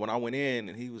I when I went in,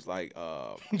 and he was like,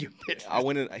 You bitch. I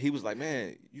went in. He was like,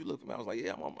 man, you look. I was like,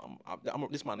 yeah, I'm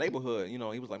this is my neighborhood. He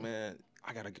was like, man,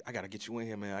 I gotta get you in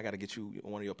here, man. I gotta get you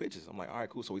one of your pictures. I'm like, all right,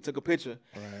 cool. So we took a picture.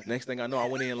 Right. Next thing I know, I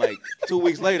went in like 2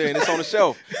 weeks later, and it's on the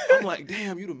shelf. I'm like,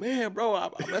 damn, you the man, bro. I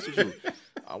mess with you.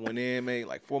 I went in, man,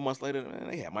 like 4 months later, man,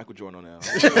 they had Michael Jordan on there.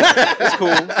 It's cool.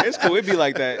 It's cool. It'd be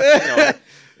like that.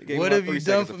 What have you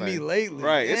done for me lately?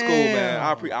 Right. It's cool, man.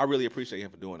 Damn. I really appreciate him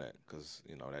for doing that because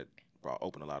that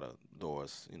opened a lot of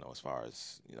doors. As far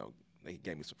as he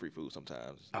gave me some free food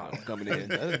sometimes. Coming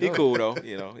in, he cool though.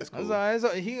 It's cool. That's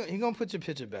all right. He gonna put your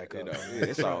picture back up.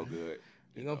 It's all good.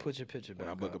 He gonna put your picture back When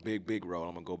I up. book a big role,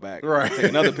 I'm gonna go back. Right. Take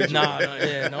another picture.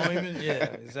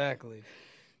 Exactly.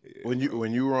 When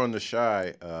you were on the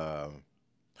Shy,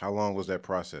 how long was that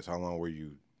process? How long were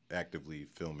you actively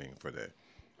filming for that?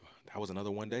 That was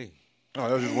another one day. Oh,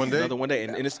 that was just one day. Another one day,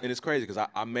 and it's crazy because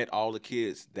I met all the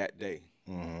kids that day,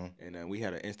 Mm-hmm. and we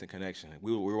had an instant connection.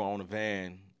 We were on a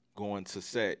van going to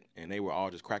set, and they were all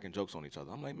just cracking jokes on each other.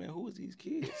 I'm like, man, who is these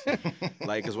kids?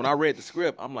 Like, because when I read the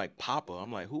script, I'm like, Papa.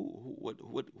 I'm like,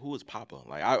 who is Papa?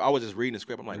 Like, I was just reading the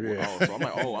script. I'm like, oh, so I'm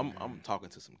like, oh, I'm talking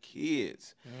to some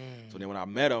kids. So then when I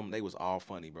met them, they was all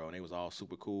funny, bro, and they was all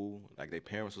super cool. Like, their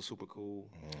parents were super cool,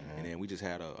 and then we just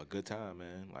had a good time,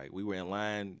 man. Like, we were in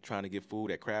line trying to get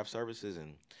food at craft services,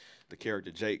 and the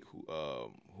character Jake,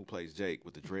 who plays Jake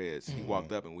with the dreads, he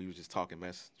walked up and we was just talking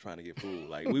mess, trying to get food.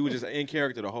 Like, we were just in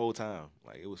character the whole time.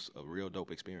 Like, it was a real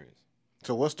dope experience.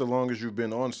 So what's the longest you've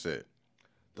been on set?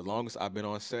 The longest I've been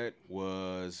on set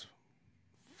was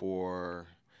for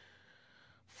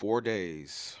 4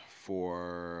 days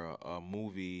for a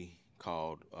movie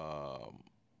called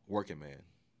Working Man.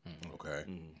 Okay.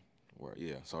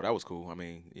 Yeah, so that was cool. I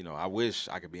mean, you know, I wish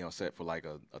I could be on set for like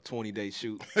a 20-day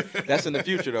shoot. That's in the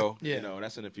future, though. Yeah. You know,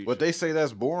 that's in the future. But they say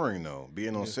that's boring, though,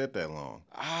 being on set that long.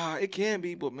 It can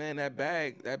be, but man, that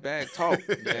bag talk,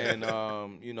 and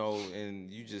you know,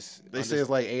 and you just. They say it's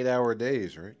like 8-hour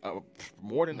days, right?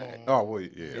 More than that. Oh, well,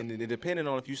 yeah. And it depending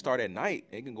on if you start at night,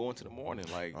 it can go into the morning.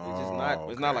 Like, it's just Oh,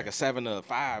 it's not okay. like a 7 to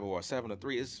 5 or a 7 to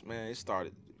 3. It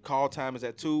started. Call time is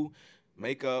at 2,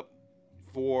 makeup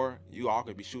 4. You all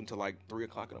could be shooting till like 3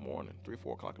 o'clock in the morning, 3 or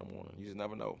 4 o'clock in the morning. You just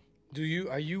never know.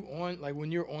 Are you on, like,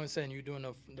 when you're on set and you're doing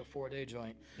the 4-day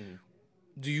joint?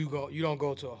 Do you don't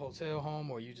go to a hotel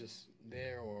home, or you just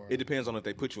there, or? It depends on if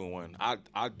they put you in one. I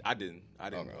didn't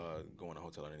go in a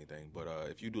hotel or anything. But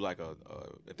if you do like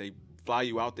if they fly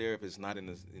you out there, if it's not in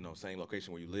the same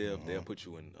location where you live, they'll put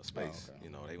you in a space. okay.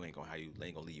 You know, they ain't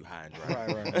gonna leave you high and dry.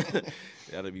 Right.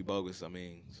 That'd be bogus. I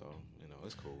mean, so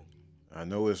it's cool. I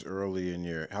know it's early in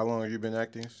your. How long have you been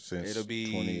acting? Since It'll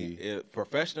be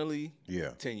professionally. Yeah.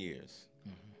 10 years.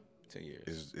 10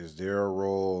 years. Is there a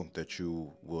role that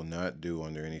you will not do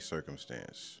under any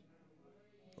circumstance,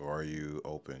 or are you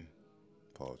open?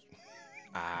 Pause.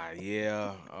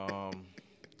 Yeah. All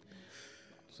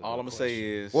I'm gonna say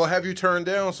is. Well, have you turned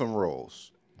down some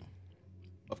roles?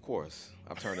 Of course,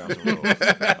 I've turned down some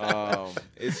roles.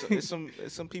 It's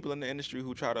some people in the industry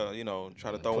who try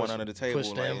to throw one under the table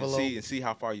and see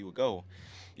how far you would go.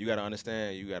 You got to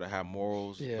understand. You got to have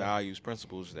morals, values,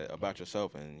 principles about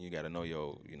yourself, and you got to know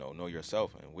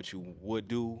yourself and what you would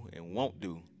do and won't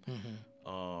do.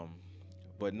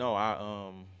 But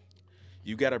no,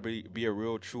 you got to be a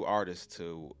real true artist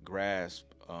to grasp,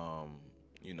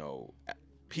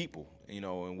 people,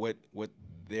 and what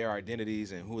their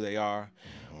identities and who they are.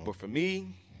 But for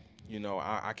me,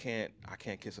 I can't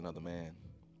kiss another man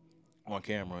on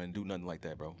camera and do nothing like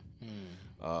that, bro.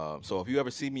 So if you ever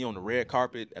see me on the red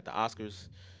carpet at the Oscars,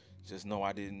 just know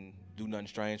I didn't do nothing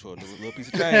strange for a little piece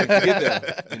of change to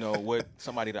get there. With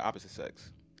somebody of the opposite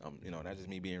sex. That's just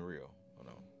me being real.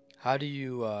 How do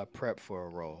you prep for a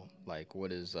role? Like, what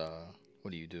do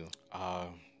you do?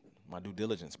 My due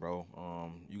diligence, bro.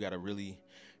 You got to really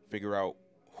figure out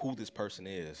who this person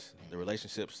is, the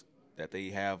relationships that they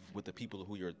have with the people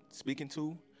who you're speaking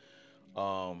to.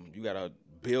 You got to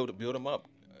build them up.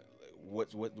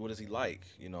 What is he like?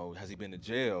 Has he been to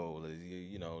jail?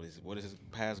 What has his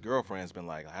past girlfriend's been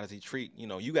like? How does he treat?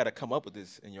 You got to come up with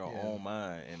this in your own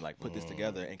mind and like put this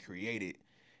together and create it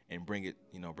and bring it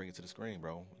to the screen,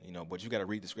 bro. But you got to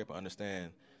read the script and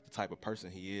understand the type of person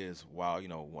he is, while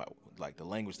like the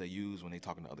language they use when they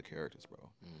talking to other characters, bro.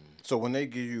 So when they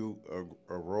give you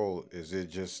a role, is it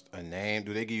just a name?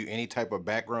 Do they give you any type of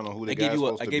background on who the guy's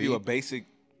supposed to be? I gave you a basic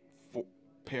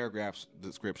paragraphs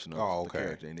description of the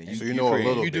character, and then so you know a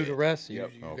little bit. You do the rest.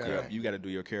 Yep. You got to do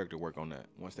your character work on that.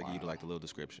 Once they give you like the little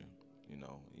description,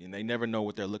 and they never know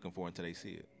what they're looking for until they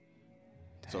see it.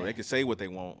 Damn. So they can say what they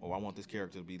want. Oh, I want this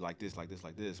character to be like this, like this,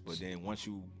 like this. But then once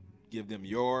you give them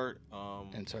your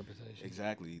interpretation,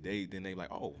 exactly, they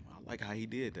like, oh, I like how he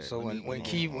did that. So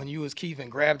when you was Keith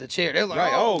and grabbed the chair, they're like,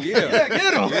 right, oh yeah,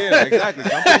 get him. Yeah, exactly.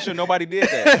 I'm pretty sure nobody did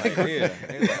that. Like, yeah,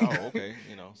 they like, oh, okay,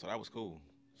 so that was cool.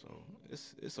 So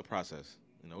it's a process.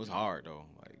 It's hard though.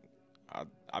 Like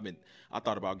I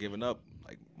thought about giving up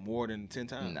like more than 10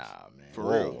 times. Nah, man.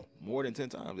 For real. More than 10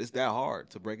 times. It's that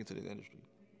hard to break into this industry.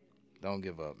 Don't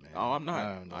give up, man. Oh, I'm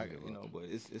not. But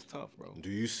it's tough, bro. Do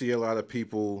you see a lot of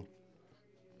people?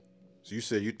 So you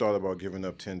said you thought about giving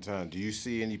up 10 times. Do you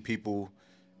see any people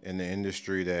in the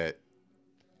industry that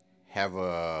have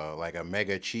a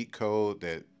mega cheat code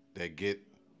that get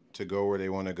to go where they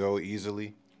want to go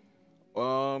easily?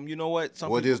 You know what?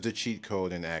 What is the cheat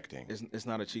code in acting? It's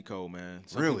not a cheat code, man.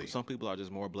 Some people are just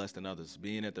more blessed than others.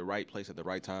 Being at the right place at the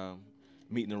right time,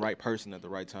 meeting the right person at the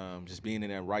right time, just being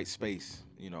in that right space.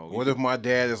 What if my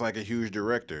dad is like a huge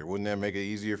director? Wouldn't that make it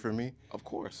easier for me? Of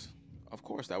course. of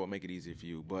course that would make it easier for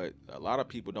you. But a lot of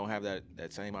people don't have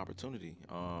that same opportunity.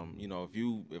 You know,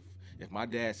 if my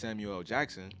dad Samuel L.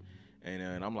 Jackson,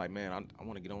 and I'm like, man, I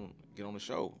want to get on the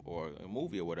show or a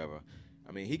movie or whatever.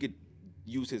 I mean, he could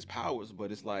use his powers,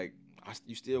 but it's like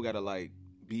you still gotta like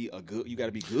you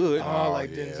gotta be good. Oh,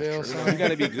 like Denzel's son. You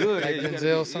gotta be good. Like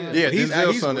Denzel's son. Yeah,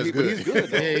 Denzel's son is good. He's good.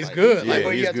 Yeah, he's good. Yeah, Like, but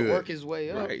he he's had to good. work his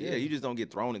way up. Right. Yeah, you just don't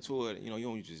get thrown into it. You know, you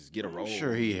don't just get a role. I'm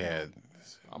sure he had.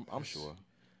 I'm sure.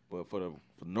 But for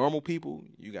normal people,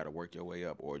 you got to work your way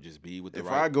up or just be with the If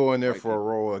right. I go in there right for a people.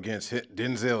 role against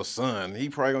Denzel's son, he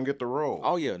probably gonna get the role.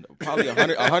 Oh yeah, probably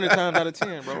 100 times out of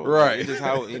 10, bro. Right. It's just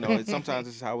how sometimes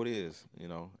this is how it is,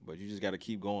 But you just got to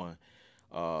keep going.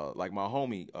 Like my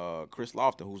homie Chris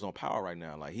Lofton, who's on Power right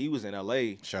now. Like he was in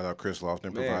L.A. Shout out Chris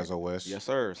Lofton, Man, Proviso West. Yes,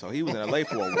 sir. So he was in L.A.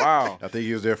 for a while. I think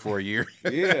he was there for a year.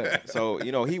 Yeah. So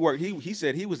he worked. He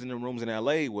said he was in the rooms in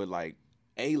L.A. with like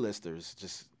A-listers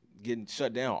just getting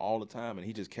shut down all the time, and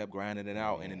he just kept grinding it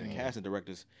out. And then the casting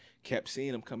directors kept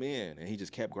seeing him come in, and he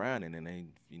just kept grinding. And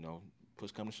then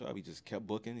push come to shove, he just kept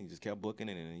booking. He just kept booking,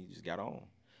 and then he just got on.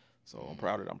 So I'm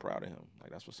proud of him.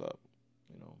 Like that's what's up.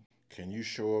 Can you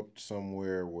show up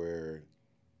somewhere where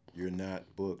you're not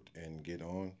booked and get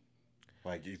on?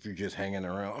 Like if you're just hanging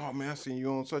around, oh man, I seen you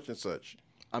on such and such.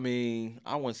 I mean,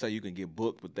 I wouldn't say you can get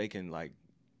booked, but they can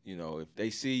if they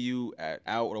see you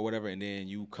out or whatever, and then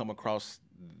you come across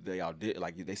they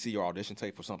see your audition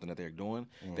tape for something that they're doing,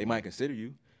 they might consider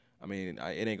you. I mean,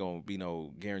 it ain't gonna be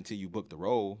no guarantee you book the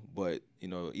role, but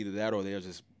either that or they'll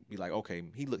just be like, okay,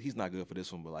 he's not good for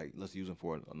this one, but like let's use him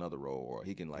for another role, or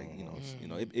he can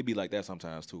it'd be like that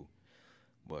sometimes too.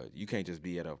 But you can't just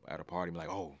be at a party and be like,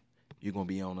 oh, you're gonna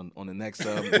be on the next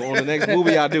on the next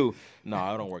movie I do. No,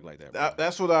 I don't work like that, bro.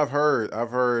 That's what I've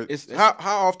heard. It's how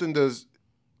often does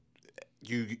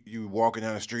you walking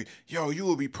down the street, yo, you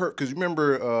will be because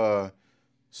remember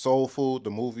Soul Food, the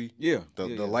movie? Yeah. The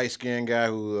light-skinned guy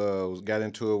who got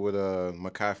into it with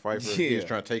Mekhi Phifer. Yeah. He was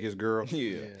trying to take his girl.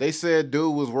 Yeah. They said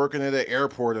dude was working at an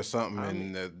airport or something,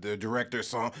 and the director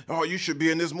saw him, oh, you should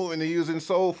be in this movie, and he was in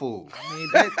Soul Food. I mean,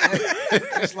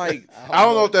 that's like... I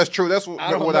don't know if that's true. That's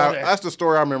that's the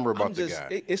story I remember about the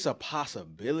guy. It's a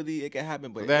possibility it can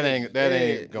happen, but that ain't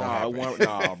gonna happen.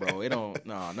 Nah, bro, it don't.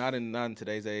 Nah, not in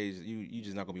today's age. You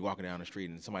just not gonna be walking down the street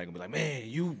and somebody gonna be like, man,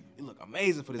 you look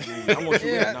amazing for this movie. I want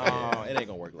you. No, it ain't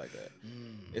gonna work like that.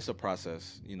 It's a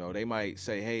process. They might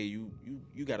say, hey, you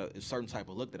got a certain type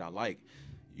of look that I like.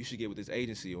 You should get with this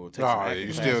agency or take some acting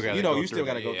you class. still gotta you still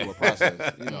gotta go through a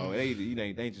process. They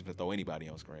ain't just gonna throw anybody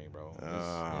on screen, bro.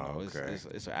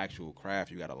 It's an actual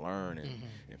craft you gotta learn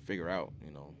and figure out.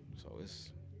 So it's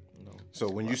So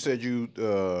when you said you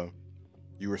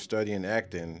were studying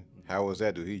acting, how was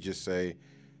that? Did he just say,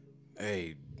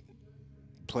 hey,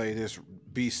 play this,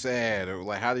 be sad, or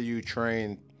like how do you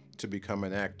train to become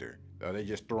an actor? Are they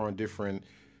just throwing different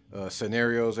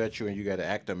scenarios at you and you got to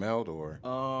act them out, or?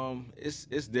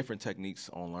 It's different techniques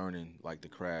on learning like the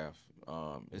craft.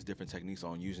 It's different techniques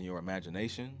on using your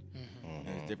imagination, and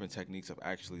it's different techniques of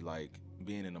actually like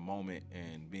being in the moment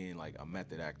and being like a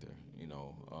method actor.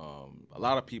 A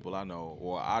lot of people I know,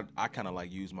 or I kind of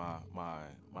like use my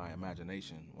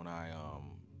imagination when I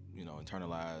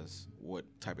internalize what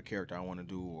type of character I want to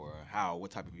do or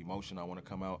what type of emotion I want to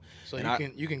come out. So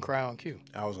you can cry on cue.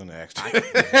 I was gonna ask.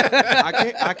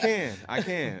 I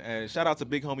can. And shout out to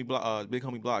Big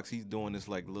Homie Blocks. He's doing this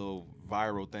like little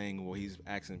viral thing where he's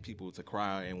asking people to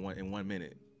cry in 1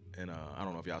 minute. And I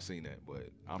don't know if y'all seen that, but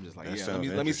I'm just like,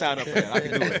 let me sign up for that. I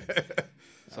can do it.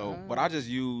 So, but I just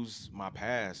use my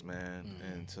past, man,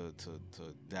 and to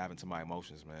dive into my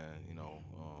emotions, man.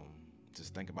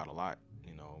 Just think about a lot.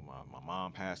 My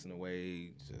mom passing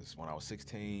away just when I was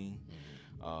 16.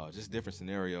 Just different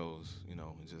scenarios,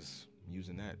 and just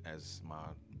using that as my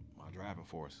driving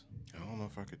force. I don't know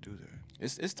if I could do that.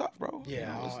 It's tough, bro.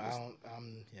 Yeah, I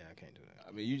can't do that.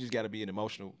 I mean, you just got to be an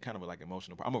emotional, kind of like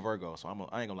emotional. I'm a Virgo, so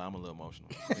I ain't gonna lie, I'm a little emotional.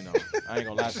 I ain't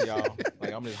gonna lie to y'all.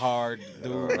 Like I'm this hard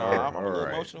dude. I'm a little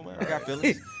emotional, man. I got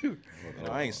feelings.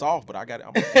 I ain't soft, but I got it.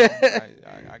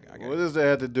 What does that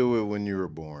have to do with when you were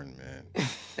born, man?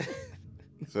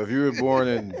 So if you were born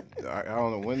in, I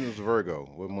don't know, when was Virgo?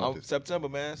 What month? Is September,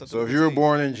 man. So if you were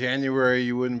born in January,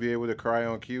 you wouldn't be able to cry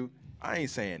on cue? I ain't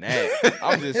saying that.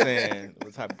 I'm just saying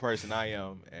the type of person I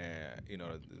am, and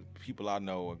the people I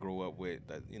know or grew up with.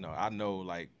 That I know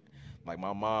like my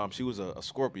mom. She was a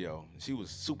Scorpio. She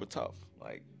was super tough,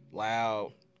 like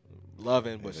loud,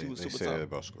 loving, but she was super tough. They say that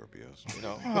about Scorpios.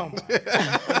 Oh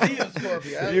my! He a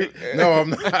Scorpio. No,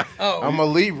 I'm not. I'm a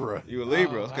Libra. You a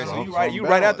Libra? Okay, so you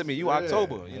right after me. You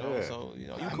October. So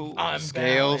you cool. I'm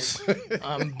Scales.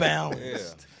 I'm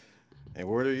balanced. Yeah. And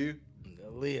what are you?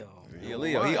 Leo. Yeah,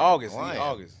 Leo. He August. Lion. He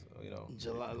August. You know,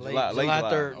 July, late July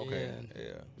 3rd. Okay, Yeah.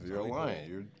 yeah. You're a lion.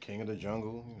 You're king of the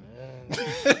jungle.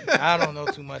 I don't know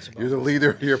too much about You're the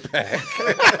leader of your pack.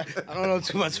 I don't know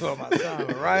too much about my son,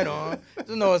 but right on. Just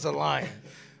know it's a lion.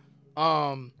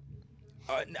 I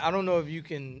don't know if you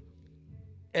can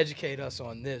educate us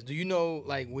on this. Do you know,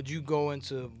 like, would you go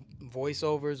into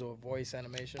voiceovers or voice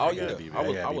animation? Oh yeah,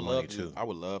 I would love to. too. I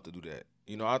would love to do that.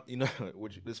 You know,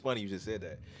 it's funny you just said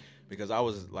that because I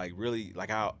was like really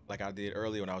like I did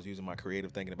earlier when I was using my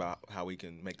creative thinking about how we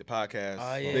can make the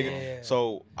podcast bigger. Yeah.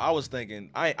 So I was thinking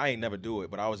I ain't never do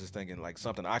it, but I was just thinking like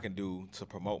something I can do to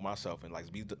promote myself and like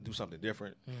do something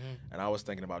different. Mm-hmm. And I was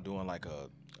thinking about doing like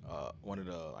one of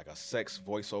the like a sex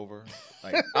voiceover.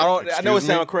 Like I know it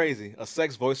sounds crazy. A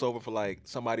sex voiceover for like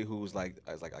somebody who's like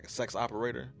a sex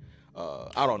operator.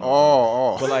 I don't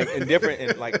know. But like in different,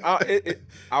 and like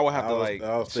I would have to like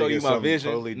show you my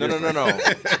vision. Totally no.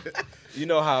 You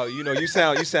know how you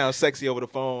sound sexy over the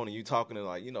phone and you talking to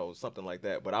like something like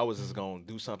that. But I was just gonna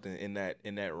do something in that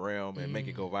realm and make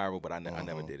it go viral. But I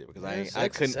never did it because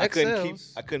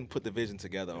I couldn't put the vision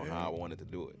together on how I wanted to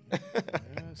do it.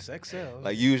 Sex sells.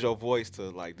 Like use your voice to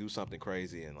like do something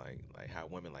crazy and like how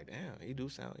women like damn he do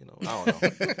sound I don't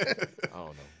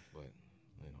know but.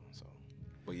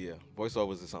 But yeah,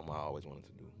 voiceovers is something I always wanted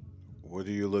to do. What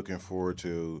are you looking forward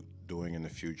to doing in the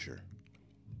future?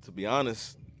 To be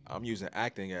honest, I'm using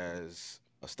acting as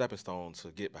a stepping stone to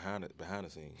get behind the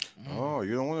scenes. Oh,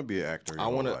 you don't want to be an actor. I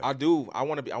want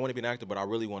to be an actor, but I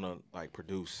really want to like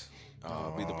produce,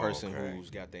 be the person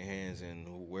who's got their hands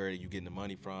in where you getting the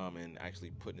money from and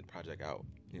actually putting the project out.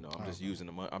 I'm just using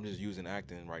the money. I'm just using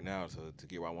acting right now to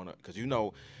get where I want to. Because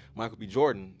Michael B.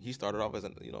 Jordan, he started off as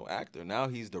an actor. Now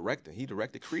he's directing. He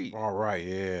directed Creed. All right,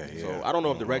 yeah. So I don't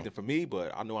know if directing for me,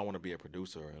 but I know I want to be a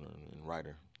producer and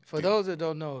writer. For those that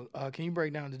don't know, can you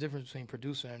break down the difference between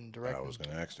producer and director? I was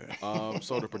going to ask that.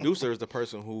 So the producer is the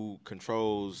person who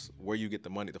controls where you get the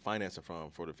money, the financing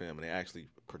from for the film, and they actually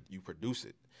you produce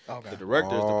it. Okay. The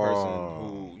director is the person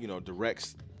who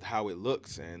directs how it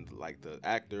looks and like the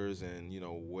actors and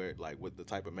where like what the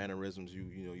type of mannerisms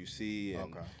you see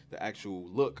and the actual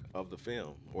look of the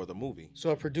film or the movie. So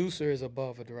a producer is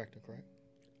above a director, correct?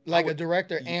 Like a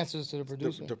director answers to the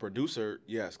producer. The producer,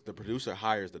 yes, the producer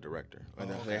hires the director, and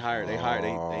they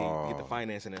get the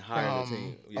financing and hire the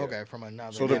team. Yeah. Okay, from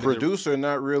another. So the producer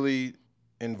not really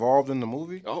involved in the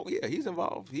movie? Oh yeah, he's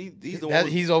involved. He's the one.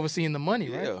 He's overseeing the money,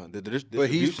 right? Yeah, but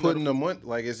he's putting the money.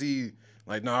 Like, is he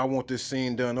like, no, I want this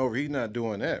scene done over? He's not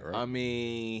doing that, right? I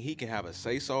mean, he can have a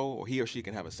say so, or he or she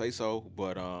can have a say so,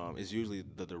 but it's usually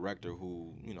the director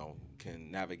who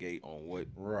can navigate on what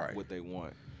they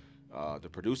want. The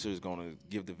producer is going to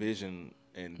give the vision,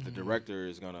 and the director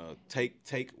is going to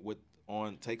take what's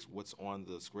on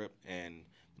the script and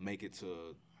make it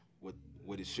to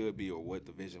what it should be or what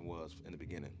the vision was in the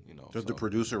beginning. Does the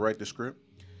producer write the script?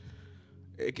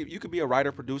 You could be a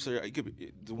writer, producer.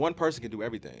 The one person can do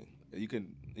everything. You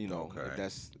can, if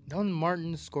that's. Don't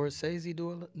Martin Scorsese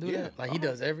do that? Like he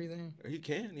does everything. He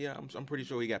can, yeah. I'm pretty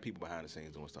sure he got people behind the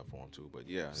scenes doing stuff for him too. But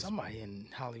yeah, somebody in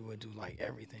Hollywood do like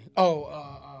everything.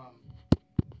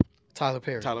 Tyler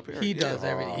Perry. He does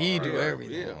everything. He do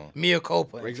everything. Yeah. Mia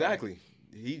Culpa. Exactly.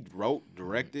 He wrote,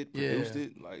 directed, produced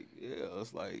it. Like,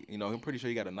 it's like I'm pretty sure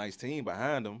he got a nice team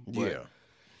behind him. But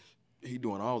he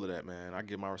doing all of that, man. I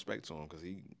give my respect to him because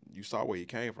you saw where he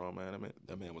came from, man.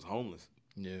 That man was homeless.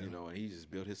 Yeah. And he just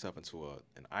built himself into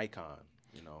an icon.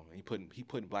 And he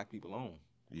putting black people on.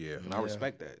 Yeah. And I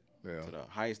respect that to the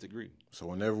highest degree. So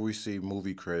whenever we see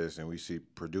movie credits and we see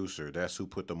producer, that's who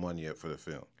put the money up for the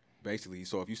film. Basically,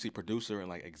 so if you see producer and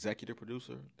like executive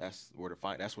producer, that's where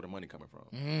the money coming from.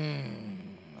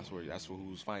 That's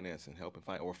who's financing, helping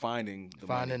finding the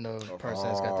person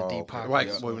that's got the deep pocket. Like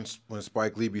when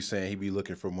Spike Lee be saying he be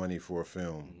looking for money for a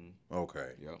film. Mm-hmm.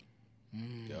 Okay. Yep.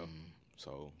 Yep.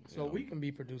 So we can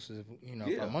be producers,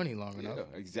 for money long enough. Yeah,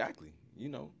 exactly.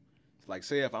 It's like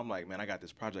say if I'm like, man, I got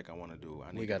this project I want to do.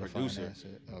 I need a producer.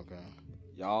 Okay.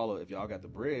 Y'all, if y'all got the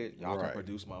bread, y'all can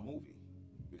produce my movie.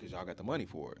 Because y'all got the money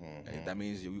for it. Mm-hmm. And that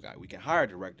means we can hire a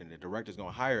director, and the director's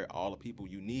gonna hire all the people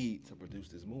you need to produce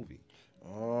this movie.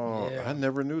 Oh, I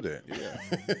never knew that.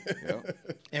 Yeah.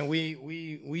 And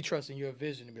we trust in your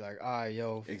vision to be like, all right,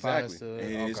 yo, exactly.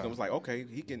 And it's gonna be like, okay,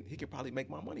 he can probably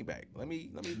make my money back. Let me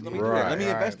do that. Let me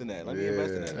invest in that. Let me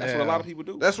invest in that. That's what a lot of people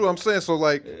do. That's what I'm saying. So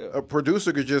like a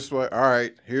producer could just like, all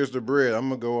right, here's the bread. I'm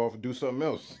gonna go off and do something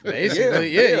else.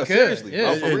 Basically, he could. Seriously,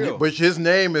 for real. But his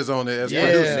name is on it as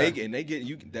producer. And they get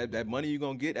you that money you're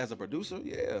gonna get as a producer.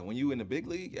 Yeah, when you in the big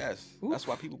league, yes, that's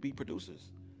why people be producers.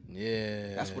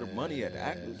 Yeah, that's where the money at. The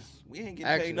actors, we ain't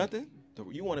getting paid nothing.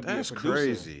 You want to be a That's producer.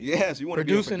 crazy. Yes, you want to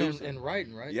be a Producing producer. and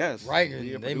writing, right? Yes, Writing,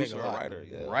 be a they make a producer or lot. writer,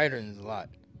 yeah. Writing is a lot.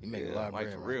 You make a lot of like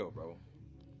bread. for right? real, bro.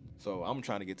 So I'm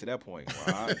trying to get to that point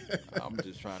where I'm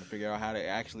just trying to figure out how to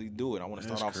actually do it. I want to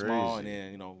start off small and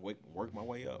then work my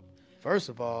way up. First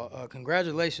of all,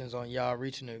 congratulations on y'all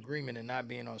reaching an agreement and not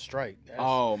being on strike.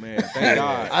 Oh man, thank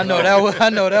God. I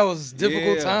know that was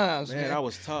difficult times, man. That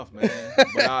was tough, man.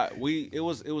 But we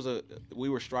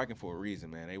were striking for a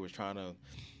reason, man. They was trying to,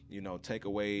 take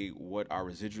away what our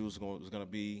residuals was gonna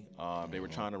be. They were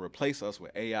trying to replace us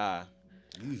with AI.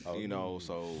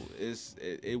 So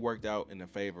it worked out in the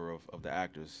favor of the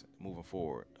actors moving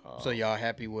forward. So y'all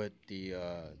happy with the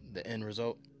end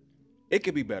result? It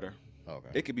could be better. Okay.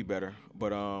 It could be better,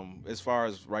 but as far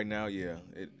as right now, yeah,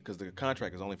 because the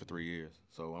contract is only for 3 years,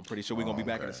 so I'm pretty sure we're gonna be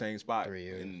back in the same spot 3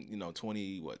 years. in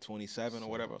 27 or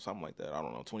whatever, something like that. I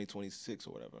don't know, 2026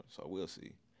 or whatever. So we'll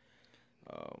see.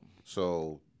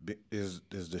 So is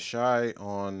the Shy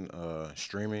on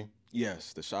streaming?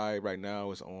 Yes, the Shy right now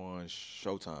is on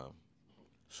Showtime.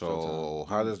 So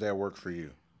how does that work for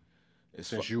you?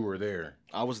 Since you were there,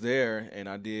 I was there and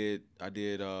I did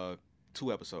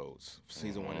 2 episodes,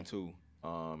 season 1 and 2,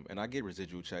 and I get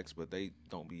residual checks, but they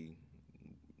don't be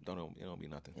nothing.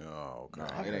 Oh, okay. No,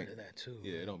 I heard of that too.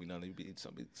 Yeah, it don't be nothing.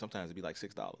 Sometimes it'd be like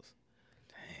 $6.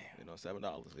 Damn.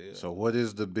 $7. Yeah. So what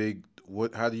is the big?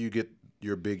 How do you get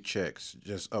your big checks?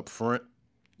 Just up front?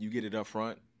 You get it up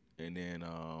front, and then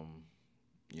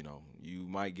you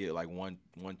might get like one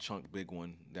chunk big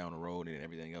one down the road, and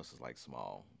everything else is like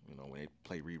small. When they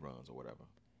play reruns or whatever.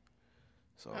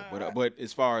 So, but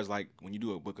as far as like when you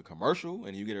book a commercial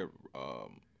and you get a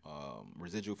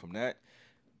residual from that,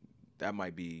 that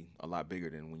might be a lot bigger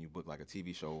than when you book like a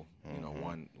TV show.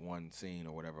 One scene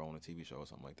or whatever on a TV show or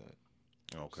something like that.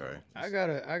 Okay. So, I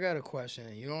got a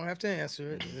question. You don't have to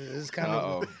answer it. It's kind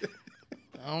of.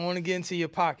 I don't want to get into your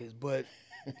pockets, but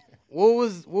what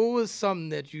was something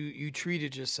that you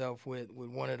treated yourself with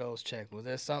one of those checks? Was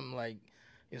there something like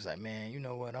it was like, man, you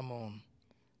know what, I'm on.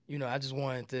 I just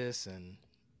wanted this, and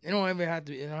it don't have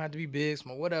to be big,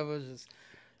 small, whatever. Just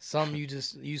something you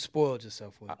spoiled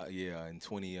yourself with. In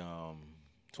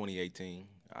 2018,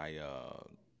 I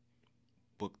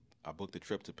booked a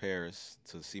trip to Paris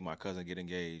to see my cousin get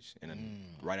engaged, and then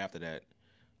right after that,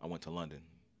 I went to London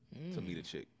to meet a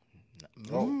chick.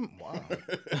 Wow!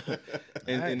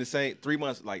 in the same 3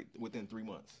 months, like within 3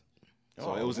 months.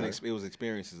 So it was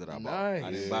experiences that I bought. Nice.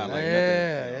 I didn't buy like nothing.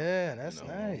 Yeah, that's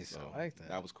nice. So I like that.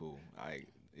 That was cool. I'm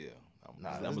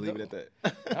that's gonna leave it at that.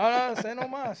 No, say no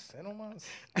mas. Say no mas.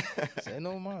 Say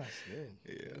no mas. Good.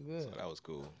 Yeah. Good. So that was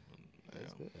cool.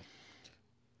 That's good.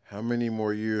 How many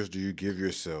more years do you give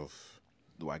yourself?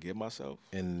 Do I give myself?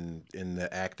 In the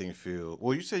acting field?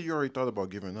 Well, you said you already thought about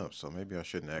giving up, so maybe I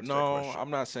shouldn't ask that No, question. I'm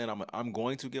not saying I'm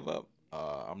going to give up.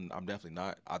 I'm definitely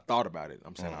not. I thought about it.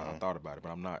 I'm saying I thought about it, but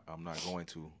I'm not going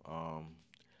to.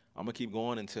 I'm gonna keep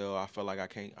going until I feel like I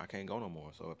can't go no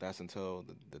more. So if that's until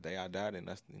the day I die, then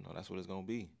that's what it's gonna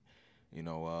be.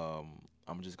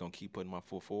 I'm just gonna keep putting my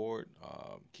foot forward.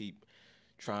 Keep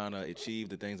trying to achieve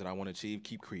the things that I want to achieve.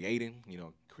 Keep creating.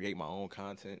 Create my own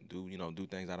content. Do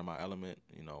things out of my element.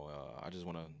 I just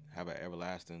want to have an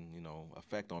everlasting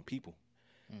effect on people.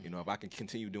 If I can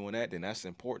continue doing that, then that's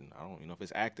important. I don't, if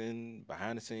it's acting,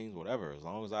 behind the scenes, whatever. As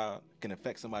long as I can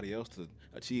affect somebody else to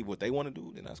achieve what they want to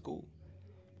do, then that's cool.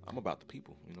 I'm about the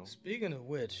people, Speaking of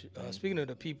which, speaking of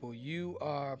the people, you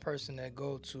are a person that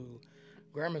go to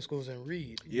grammar schools and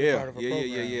read. You're part of a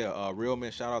program. Real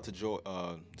Man. Shout out to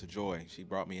Joy. She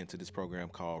brought me into this program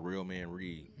called Real Man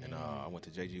Read, and I went to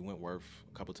JG Wentworth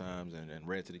a couple times and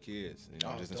read to the kids.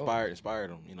 Just inspired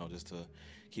them. Just to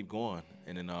keep going.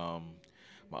 And then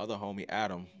my other homie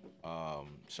Adam,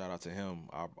 shout out to him.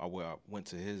 I went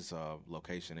to his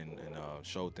location and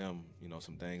showed them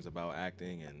some things about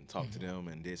acting and talked to them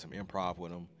and did some improv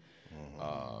with them.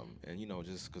 And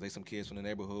just because they some kids from the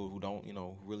neighborhood who don't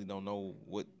who really don't know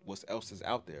what else is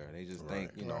out there, and they just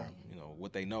think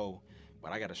what they know,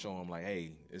 but I got to show them like,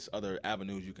 hey, it's other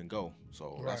avenues you can go.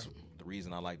 So that's the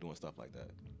reason I like doing stuff like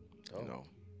that.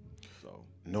 So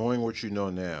knowing what you know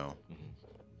now,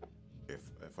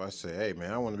 if I say, hey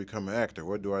man, I want to become an actor,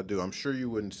 what do I do? I'm sure you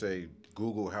wouldn't say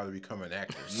Google how to become an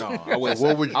actor. No, I wouldn't.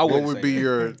 What would be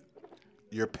your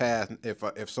path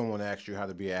if someone asked you how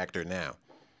to be an actor now?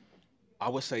 I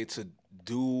would say to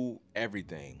do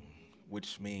everything,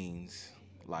 which means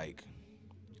like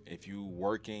if you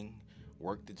work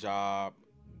the job,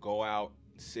 go out,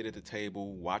 sit at the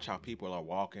table, watch how people are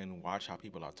walking, watch how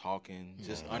people are talking,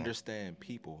 just understand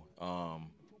people.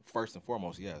 first and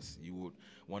foremost, yes, you would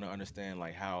want to understand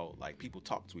like how like people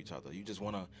talk to each other. You just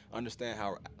want to understand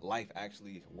how life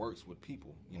actually works with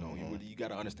people. You know, you got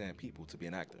to understand people to be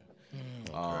an actor.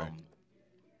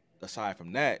 Aside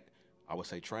from that, I would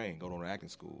say train, go to an acting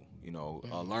school. You know,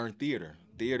 learn theater.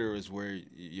 Theater is where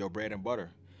your bread and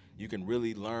butter. You can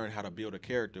really learn how to build a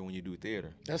character when you do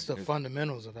theater. That's the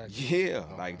fundamentals of acting. Yeah,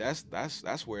 like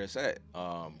that's where it's at.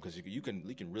 Because you can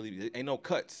really ain't no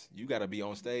cuts. You got to be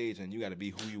on stage and you got to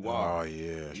be who you are. Oh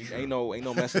yeah, ain't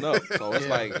no messing up. So it's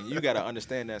like you got to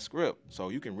understand that script. So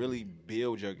you can really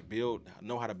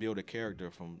know how to build a character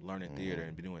from learning theater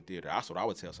and be doing theater. That's what I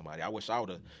would tell somebody. I wish I would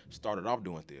have started off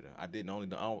doing theater. I've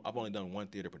only done one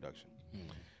theater production.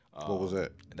 What was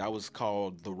that? That was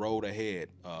called The Road Ahead.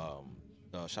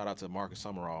 Shout out to Marcus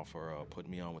Summerall for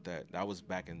putting me on with that. That was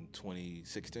back in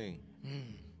 2016,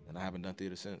 and I haven't done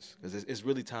theater since because it's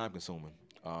really time consuming.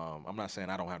 I'm not saying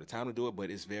I don't have the time to do it,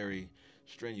 but it's very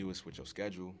strenuous with your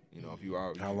schedule. You know, if you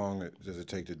are. How long does it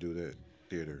take to do that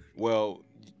theater? Well,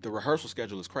 the rehearsal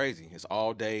schedule is crazy. It's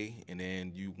all day, and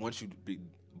then once you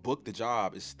book the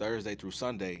job, it's Thursday through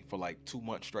Sunday for like 2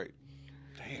 months straight.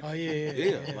 Damn. Oh yeah.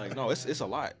 Yeah, like no, it's a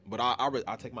lot. But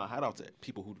I take my hat off to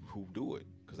people who do it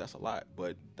because that's a lot.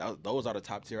 But those are the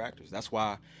top tier actors. That's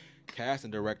why casting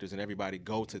directors and everybody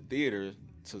go to theater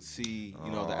to see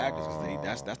the actors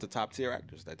because that's the top tier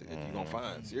actors that you're gonna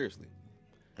find seriously.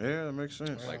 Yeah, that makes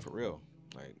sense. Like for real,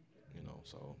 like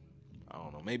So I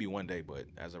don't know, maybe one day, but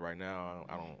as of right now,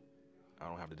 I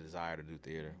don't have the desire to do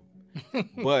theater.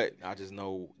 But I just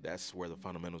know that's where the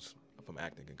fundamentals from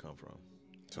acting can come from.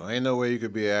 So ain't no way you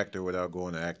could be an actor without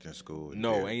going to acting school.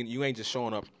 No, you ain't just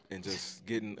showing up and just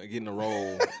getting a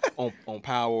role on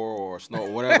Power or Snow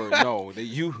or whatever. No,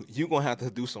 you gonna have to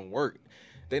do some work.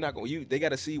 They not gonna They got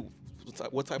to see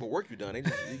what type of work you done.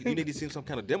 You need to see some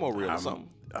kind of demo reel or something.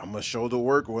 I'm gonna show the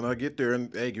work when I get there and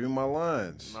hey, give me my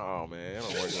lines. No man, it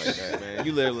don't work like that, man.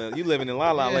 You living in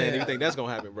La La Land. And you think that's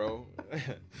gonna happen, bro?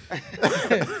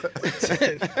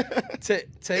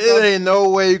 It ain't no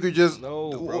way you could just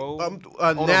bro.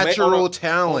 a natural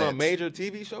talent on a major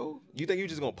TV show. You think you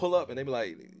just gonna pull up and they be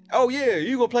like, oh yeah,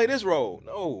 you gonna play this role?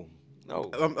 No.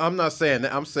 I'm not saying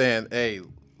that. I'm saying, hey,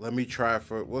 let me try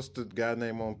for what's the guy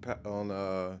name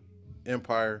on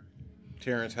Empire?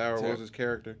 Terrence Howard was his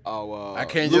character. Oh, I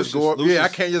can't Lucius, just go up. Lucius. Yeah, I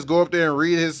can't just go up there and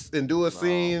read and do a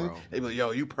scene. Bro. They be like, yo,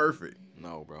 you perfect.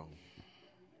 No, bro.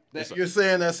 You're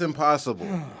saying that's impossible.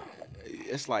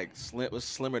 It's like it's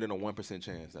slimmer than a 1%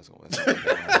 chance. That's gonna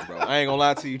happen, bro. I ain't gonna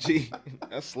lie to you, G.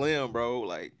 That's slim, bro.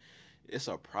 Like it's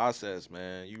a process,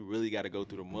 man. You really got to go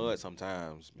through the mud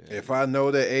sometimes, man. If I know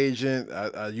the agent,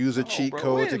 I use a cheat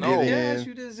code to get in.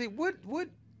 You to see what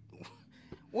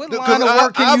line of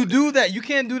work can you do that? You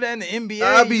can't do that in the NBA.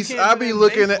 I be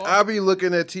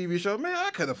looking at TV shows. Man, I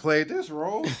could have played this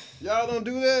role. Y'all don't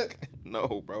do that.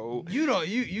 No, bro. You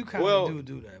kind of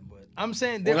do that, but I'm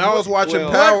saying when I was watching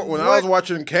I was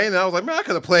watching Kane, I was like, man, I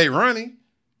could have played Ronnie.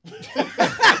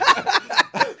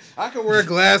 I could wear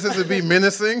glasses and be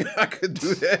menacing. I could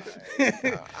do that.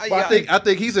 I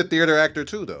think he's a theater actor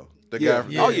too, though. The guy.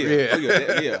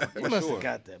 Yeah. You must have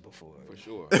got that before. For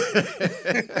sure.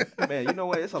 Man, you know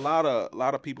what? It's a lot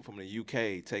of people from the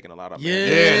UK taking a lot of. Yeah,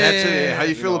 that's it. How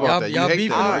you feel about that? Y'all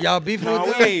beefing? Y'all beefing? No,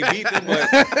 we ain't beefing, but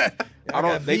I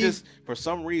don't. They just for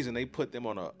some reason they put them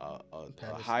on a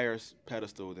higher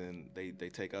pedestal than they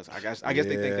take us. I guess they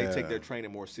think they take their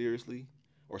training more seriously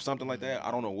or something like that.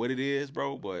 I don't know what it is,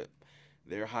 bro, but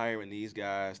they're hiring these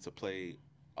guys to play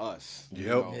us.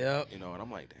 Yep. You know, and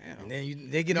I'm like, damn. And then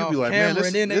they get off like, camera man,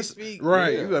 and then they speak.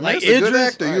 Right. Yeah. You like, like that's a good Idris,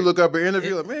 actor. right. You look up an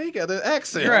interview, like, man, he got that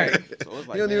accent. Right. So it's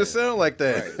like, you don't even sound like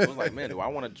that. Right. So it's like, man, do I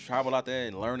want to travel out there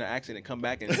and learn the accent and come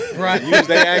back and right. use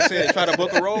their accent and try to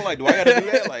book a role? Like, do I got to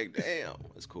do that? Like, damn.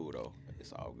 It's cool, though.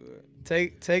 It's all good.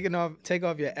 Take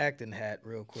off your acting hat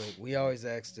real quick. We always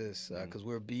ask this because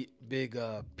we're big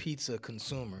pizza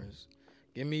consumers.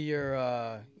 Give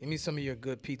me some of your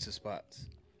good pizza spots.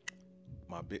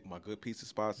 My good pizza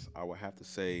spots, I would have to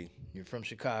say. You're from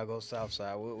Chicago,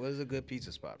 Southside. What is a good pizza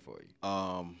spot for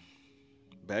you?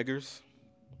 Beggars,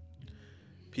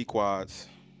 Pequods.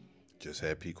 Just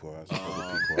had Pequods.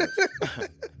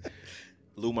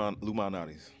 Lou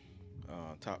Malnati's.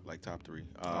 Top three.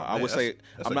 I would that's, say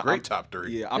that's a great top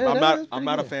three. Yeah, I'm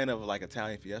not a fan of like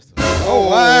Italian Fiesta. Oh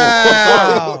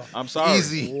wow! I'm sorry.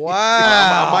 Easy. Wow.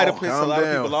 I might have pissed a lot of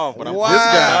down. people off, but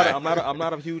Wow. I'm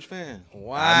not a huge fan.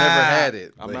 Wow. I never had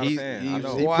it. I'm not a fan. I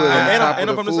know. He Wow. put it on And top I'm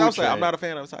of from the the food South Side. chain. I'm not a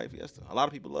fan of Italian Fiesta. A lot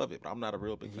of people love it, but I'm not a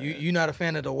real big fan. You're not a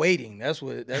fan of the waiting. That's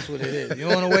what it is. You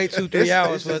don't want to wait 2-3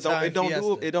 hours for Italian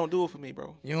Fiesta. It don't do it for me,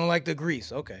 bro. You don't like the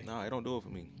grease. Okay. No, it don't do it for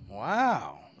me.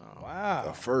 Wow.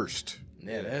 The first.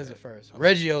 Yeah, that is the first.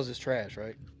 Reggio's is trash,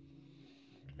 right?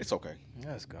 It's okay.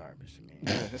 That's garbage to me.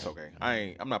 It's okay.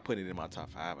 I'm not putting it in my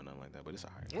top 5 or nothing like that, but it's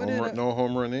alright. No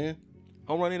home run in?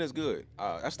 Home run in is good.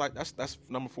 That's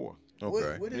number 4.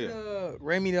 Okay. What did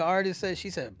Remy the artist say? She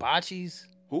said botchies.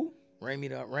 Who? Remy.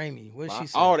 What did she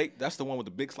say? Oh, that's the one with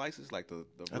the big slices, like the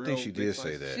I real think she big did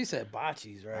slices. say that. She said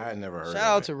botchies, right? I had never heard Shout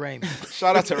out of to Remy.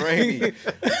 Shout out to Remy.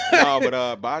 No,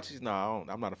 but botchies, no,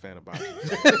 I'm not a fan of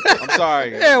botchies. I'm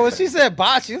sorry. Yeah, when she said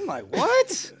botchies, I'm like,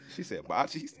 what? She said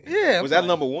botchies? Yeah. Was that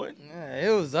number 1? Yeah,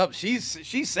 it was up. She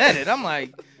said it. I'm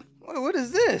like, what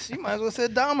is this? You might as well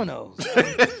said Domino's.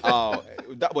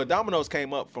 But Domino's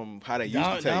came up from how they used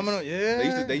to taste.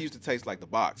 Yeah. They used to taste like the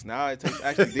box. Now it tastes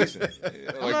actually decent.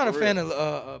 I'm not a fan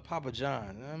of Papa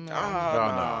John. No,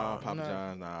 Papa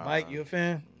John's, nah. Mike, you a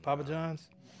fan? Papa John's?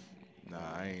 Nah,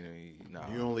 I ain't. Nah.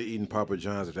 You only eating Papa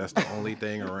John's if that's the only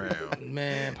thing around.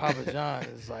 Man, Papa John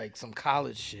is like some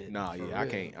college shit. Nah, yeah, I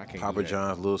can't. Papa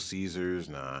John's, Little Caesars,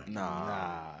 nah.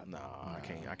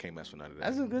 I can't mess with none of that.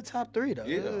 That's a good top 3 though.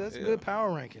 Yeah, That's a good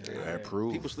power ranking. I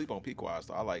approve. People sleep on Pequod's,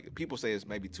 so I like it. People say it's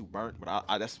maybe too burnt, but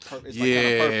that's perfect. It's Yeah,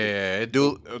 like kind of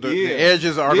perfect. the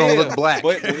edges are gonna look black.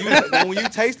 But when you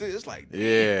taste it, it's like,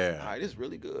 Yeah. all right, it's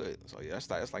really good. So yeah,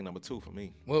 that's like number 2 for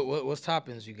me. What's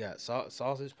toppings you got?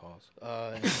 Sausage, pause.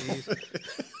 And cheese.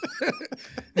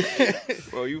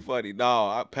 Bro, you funny.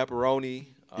 No, pepperoni.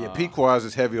 Yeah, Pequod's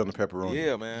is heavy on the pepperoni.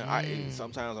 Yeah, man. I eat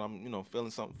sometimes I'm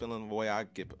feeling the way I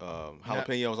get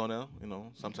jalapenos on there.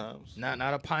 Sometimes. Not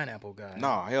a pineapple guy.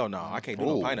 No, hell no. I can't do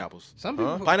no pineapples. Some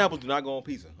people Pineapples do not go on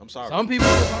pizza. I'm sorry. Some people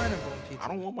put pineapple on pizza. I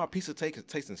don't want my pizza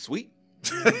tasting sweet.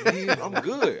 I'm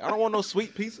good. I don't want no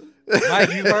sweet pizza.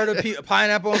 Mike, you heard of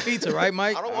pineapple on pizza, right,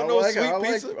 Mike? I don't want no sweet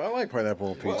pizza. I like pineapple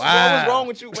on pizza. What's wrong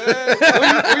with you, man?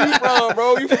 Where you from,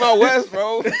 bro? You from out west,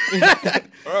 bro?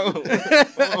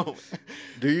 Bro.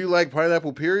 Do you like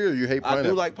pineapple period or you hate pineapple? I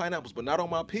do like pineapples, but not on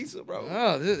my pizza, bro.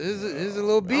 Oh, this is a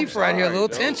little beef right here, a little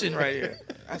tension right here.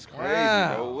 That's crazy,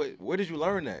 Wow. bro. Where did you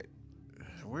learn that?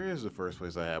 Where is the first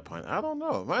place I had pineapple? I don't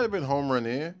know. It might have been Home Run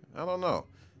In. I don't know.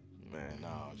 Man,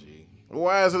 no, G.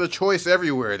 Why is it a choice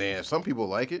everywhere then? Some people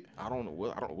like it. I don't know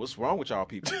what's wrong with y'all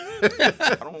people.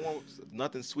 I don't want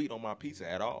nothing sweet on my pizza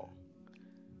at all.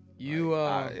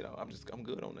 I'm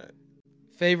good on that.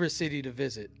 Favorite city to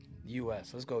visit?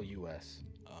 U.S. Let's go U.S.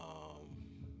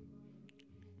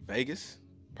 Vegas,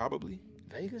 probably.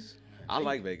 Vegas? I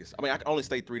like Vegas. I mean, I can only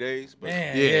stay 3 days. But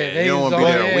Man, Yeah, Vegas you don't wanna be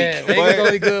only- there a week. Vegas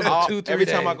only good for 2-3 every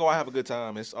days. time I go, I have a good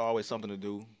time. It's always something to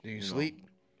do. Do you sleep?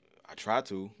 I try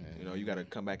to. You got to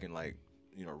come back and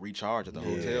recharge at the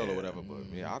hotel or whatever. But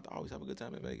yeah, I always have a good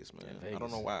time in Vegas, man. Vegas. I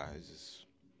don't know why. It's just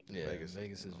Vegas. Vegas.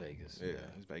 Vegas is Vegas. Yeah,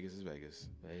 Vegas is Vegas.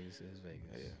 Vegas is Vegas.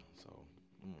 Yeah. So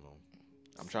I don't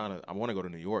know. I want to go to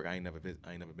New York. I ain't never been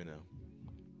there.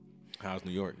 How's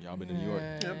New York? Y'all been to New York?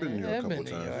 Yeah, I've been to New York a couple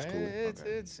times.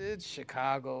 It's cool. It's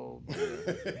Chicago,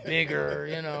 bigger.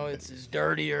 It's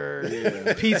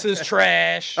dirtier. Pizza's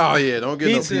trash. Oh yeah, don't get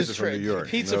Pizza's no pizza from New York.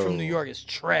 Pizza No. from New York is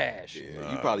trash.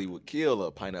 Yeah, you probably would kill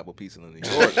a pineapple pizza in New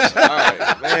York. All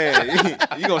right, man.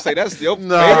 You gonna say that's your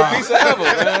favorite pizza ever,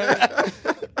 man?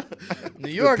 New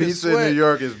York the is pizza sweat. in New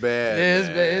York is bad. Yeah, it's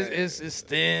man. bad. It's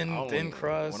thin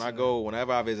crust.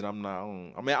 Whenever I visit, I'm not.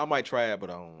 I might try it,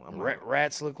 but I'm not.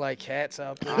 Rats look like cats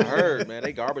out there. I heard, man,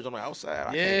 they garbage on the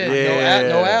outside.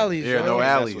 No alleys. Yeah, right? no I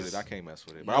alleys. can't mess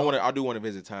with it. But I do want to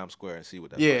visit Times Square and see what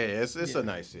that's Yeah, like. it's a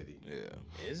nice city.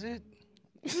 Yeah. Is it?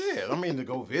 Yeah, I mean to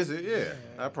go visit. Yeah,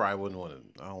 I probably wouldn't want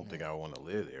to. I don't think I would want to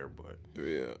live there, but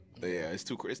Yeah, it's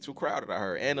too crowded. I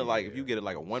heard, and if you get it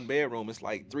like a 1-bedroom, it's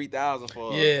like $3,000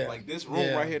 for like this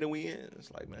room right here that we in.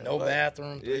 It's like, man, No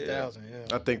bathroom, 3,000.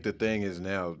 Yeah. I think the thing is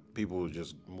now people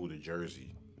just move to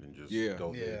Jersey and just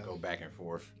go back and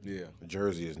forth. Yeah,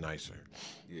 Jersey is nicer.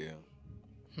 Yeah.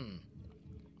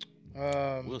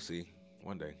 We'll see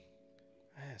one day.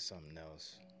 I had something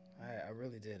else. I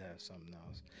really did have something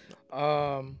else.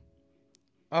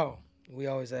 We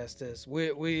always ask this.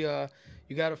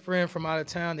 You got a friend from out of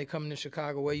town. They coming to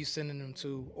Chicago. Where you sending them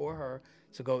to or her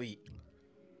to go eat?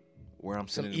 Where I'm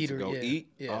Some sending them to go eater, eat?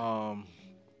 yeah.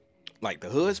 Like the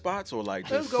hood spots or like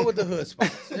Let's just... go with the hood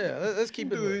spots. Yeah, let's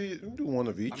keep it. Do one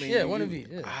of each. I mean, One of each.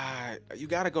 Yeah. You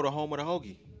gotta go to Home of the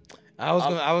Hoagie. I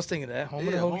was thinking that Home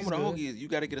of the Hoagie. You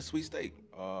gotta get a sweet steak.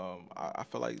 I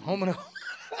feel like Home of the.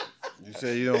 You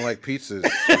say you don't like pizzas.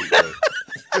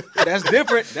 That's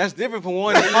different. That's different from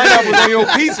one that pineapples on your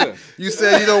pizza. You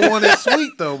said you don't want it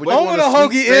sweet though, but Home you of want the a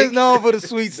sweet Hoagie steak? is known for the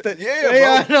sweet steak.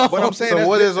 Yeah, bro. But I'm saying So that's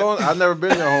what is different. on? I've never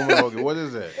been to Home of the Hoagie. What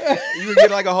is that? You can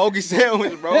get like a hoagie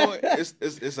sandwich, bro.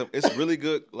 It's really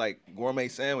good, like gourmet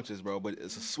sandwiches, bro. But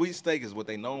it's a sweet steak is what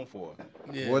they known for.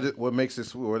 Yeah. What makes it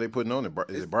sweet? What are they putting on it?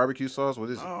 Is it barbecue sauce? What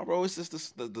is it? Oh, bro, it's just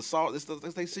the sauce.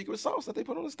 It's their secret sauce that they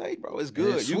put on the steak, bro. It's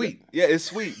good. It's sweet. Yeah, it's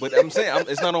sweet. But I'm saying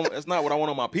it's not what I want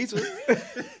on my pizza.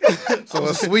 So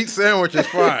a sweet sandwich is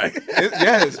fine.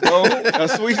 Yes, bro. A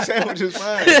sweet sandwich is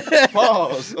fine.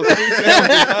 Pause. A sweet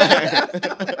sandwich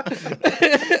is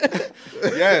fine.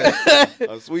 Yes.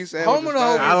 A sweet sandwich Home is of the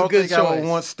fine. Hoagie. I don't good think I would choice.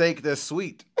 want steak that's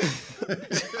sweet.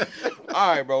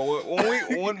 All right, bro.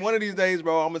 One of these days,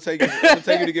 bro, I'm gonna take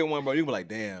you to get one, bro. You be like,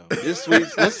 damn, this sweet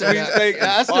steak. Is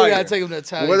I still fire. gotta take them to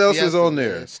Italian. What else is Fiesta, on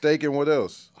there? man. Steak and what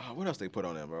else? What else they put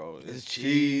on there, bro? It's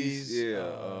cheese,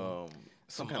 Yeah.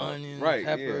 Some kinda- onions, right,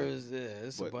 yeah. peppers. Yeah,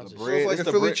 it's a But bunch the of bread- So it's like it's a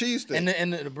the Philly bread- cheesesteak.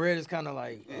 And the bread is kind of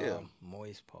like Yeah.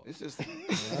 moist. Pulp. It's just,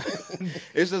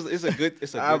 it's a good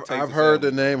I've tasting heard the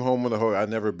sandwich. name Home of the Hoagie. I've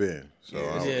never been, so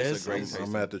Yeah, I'm, it's a great I'm tasting.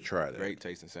 gonna have to try that. Great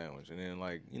tasting sandwich, and then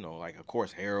like of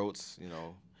course Harold's,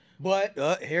 But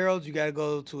Harold's, you gotta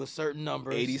go to a certain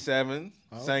number. 87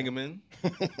 Sangamon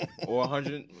or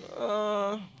 100,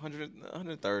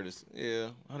 103rd is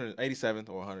 187th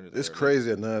or 103rd. It's crazy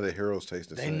that none of the heroes taste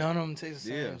the same. None of them taste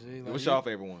the Yeah. same. What's y'all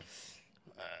favorite one?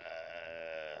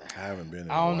 I haven't been. In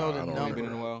I don't a while. know the I don't number. You been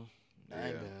in a remember. while? I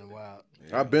ain't been in a while.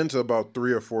 Yeah. I've been to about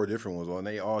 3 or 4 different ones, and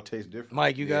they all taste different.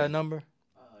 Mike, you got a number?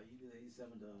 You did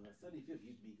 87 to 75th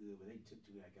used to be good, but they took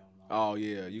too that long. Oh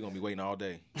yeah, you gonna be waiting all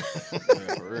day.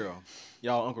 Yeah, for real.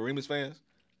 Y'all Uncle Remus fans?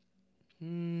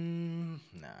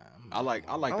 Nah. I like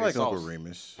I their like sauce. Uncle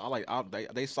Remus.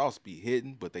 They sauce be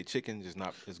hidden, but they chicken just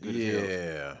not as good as Harold's.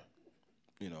 Yeah,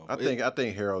 You know, I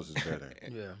think Harold's is better.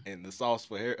 Yeah. And the sauce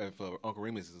for Uncle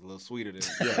Remus is a little sweeter than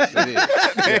Yes, it is.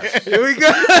 Yes. Here we go.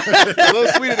 a little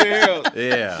sweeter than Harold's.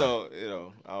 Yeah. So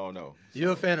I don't know.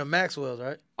 You're a fan of Maxwell's,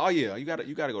 right? Oh yeah, you gotta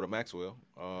go to Maxwell.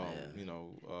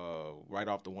 Right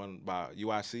off the one by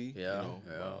UIC. Yeah,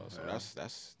 So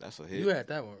that's a hit. You had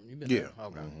that one. You been Yeah. there.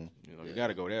 Okay. Mhm. You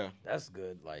gotta go there. That's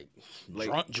good. Like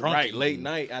drunk, Right, late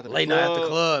night at the late club. night at the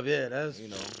club. Yeah, that's You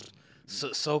know,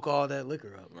 soak all that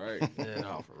liquor up. right? Yeah.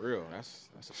 No, for real. That's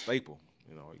a staple.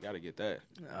 You gotta get that.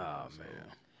 Oh man.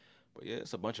 But yeah,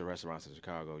 it's a bunch of restaurants in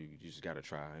Chicago you just gotta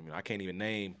try. I mean, I can't even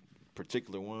name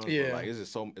particular ones. Yeah. But like, it's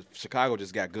just Chicago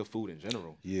just got good food in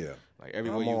general. Yeah. Like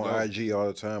everywhere I'm you on go. IG all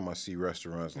the time. I see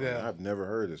restaurants. Like, Yeah. I've never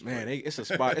heard of this. Man, place. it's a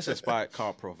spot. It's a spot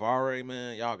called Provare,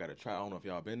 man. Y'all gotta try. I don't know if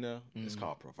y'all been there. It's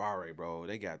called Provare, bro.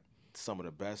 They got some of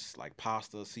the best like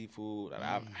pasta, seafood that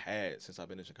I've had since I've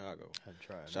been in Chicago. I'd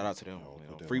try it. Shout out to them.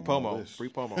 put that Free on my promo. list. Free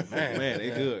promo. Man, they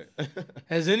Yeah. good.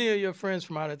 Has any of your friends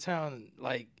from out of town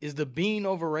like is the bean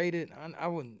overrated?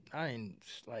 I ain't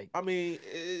like. I mean,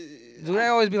 Do they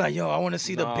always be like, yo, I want to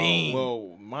see the no, bean?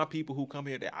 Well, my people who come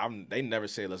here, they never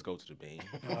say let's go to the bean.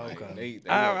 Oh, Like, okay. they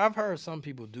I've heard some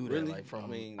people do that, really. like from I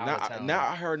mean, out of town. now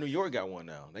I heard New York got one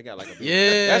now. They got like a bean.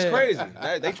 Yeah. That's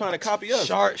crazy. They trying to copy us.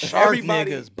 Shark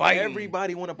Everybody- niggas biting.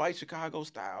 Everybody want to bite Chicago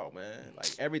style, man. Like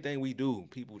everything we do,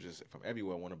 people just from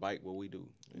everywhere want to bite what we do.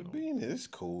 The bean is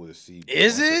cool to see.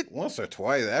 Is it? Once or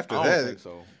twice. After I don't that, think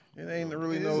so. it ain't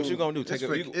really It is. no. What you gonna do?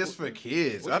 It's for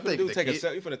kids. What I you finna think do? the Take a kid-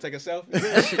 selfie. You finna take a selfie?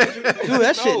 Dude,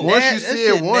 that shit. Once you that see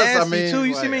shit it once, I nasty, mean, too.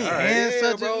 You see like, me all right. hands Yeah,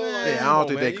 touching bro, that? like, Yeah, I Come don't on,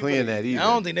 think man. they You clean finna- that either. I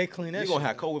don't think they clean that You shit. gonna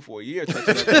have COVID for a year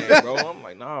touching that thing, bro. I'm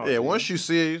like, nah. Yeah, dude. once you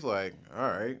see it, it's like, all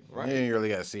right, Right. you ain't really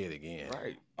got to see it again.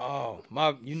 Right. Oh,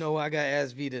 you know I got to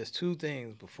ask V this. 2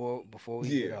 things before we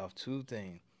get off. 2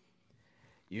 things.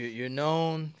 You're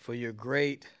known for your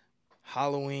great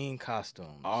Halloween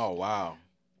costumes. Oh wow.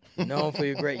 Known for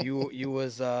your great. You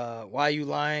was Why You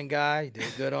Lying guy. You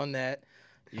did good on that.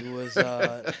 You was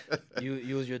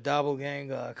you was your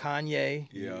doppelganger Kanye.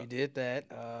 Yeah. You did that.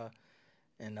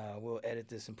 And we'll edit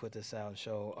this and put this out and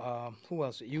show. Who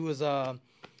else? You was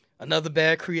another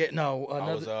bad create. No,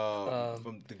 I was another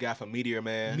from the guy from Meteor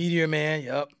Man. Meteor Man.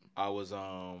 Yup. I was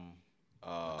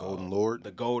Golden Lord.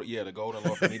 the Golden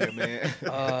Lord from Meteor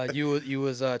Man. You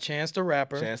was Chance the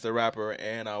Rapper. Chance the Rapper,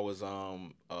 and I was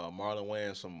Marlon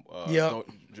Wayans from Yep.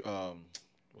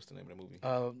 what's the name of the movie?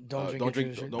 Don't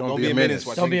drink. Don't be a menace.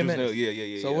 Don't be a menace.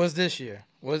 Yeah. So what's this year?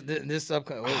 What's this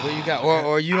upcoming? What you got?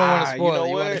 Or you don't want to You spoil know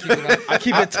it. You want what? to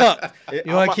keep it tucked.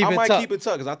 You want to keep I it might tucked. keep it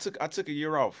tucked because I took a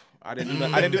year off. I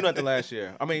didn't do nothing last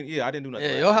year. I mean, yeah, I didn't do nothing.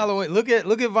 Yeah, last your year. Halloween. Look at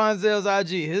Vonzell's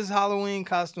IG. His Halloween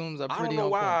costumes are I pretty don't know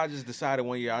on why. point. I just decided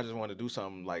one year I just wanted to do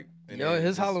something like. and Yo, then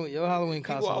his just- Halloween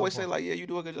costume. People always on say point. like, yeah, you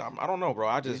do a good job. I don't know, bro.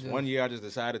 I just do. one year I just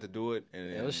decided to do it, and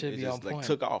Yeah, it should it be just on point.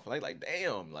 took off. Like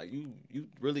damn, like you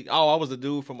really. Oh, I was the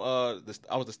dude from I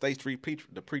was the State Street preacher,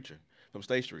 the preacher from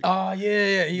State Street. Oh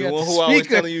yeah. He the got one the who always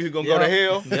speaker. telling you he's gonna go to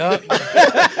hell. Yep.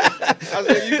 I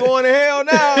said, you going to hell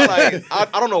now? Like,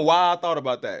 I don't know why I thought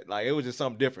about that. Like, it was just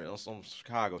something different on some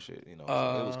Chicago shit, you know.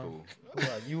 So it was cool.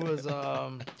 Well, you was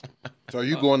So are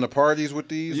you going to parties with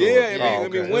these? Yeah, or? I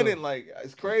mean, okay. winning, like,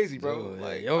 it's crazy, bro. Dude,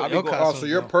 Like, your I be your going- costume- Oh, so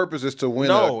your purpose is to win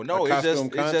no, a it's costume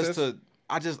just contest?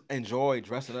 I just enjoy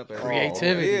dressing up.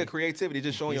 Creativity. Yeah, creativity.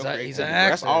 Just showing He's your a- creativity. he's an bro.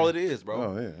 That's actor. all it is, bro.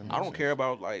 Oh, yeah, that makes I don't sense. care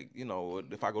about, like, you know,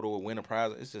 if I go to a win a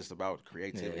prize. It's just about yeah,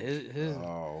 creativity. his,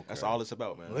 Oh, okay. That's all it's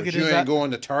about, man. Look But at you his ain't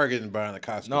going to Target and buying a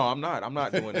costume. No, I'm not. I'm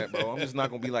not doing that, bro. I'm just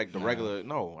not gonna be like the regular.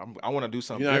 No, I want to do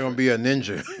something. You're not going to different.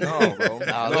 be a ninja. No, bro.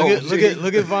 Nah, No, look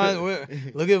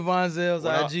at Vonzell's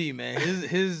When I- IG, man.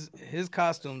 His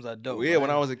costumes are dope. Yeah, when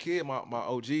man. I was a kid, my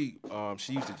OG,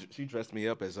 she dressed me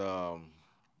up as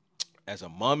a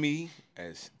mummy,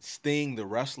 as Sting the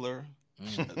wrestler,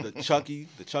 the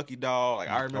Chucky doll. Like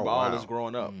I remember Oh, all wow. this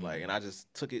growing up. Like, and I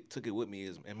just took it with me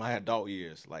in my adult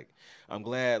years. Like, I'm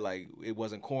glad like it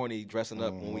wasn't corny dressing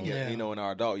up when we get Yeah. in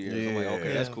our adult years. I'm like, okay,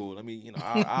 Yeah. that's cool. Let me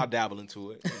I'll dabble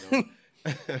into it. You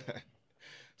know?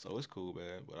 So it's cool,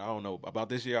 man. But I don't know about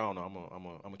this year. I don't know. I'm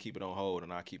gonna keep it on hold,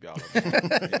 and I'll keep y'all up.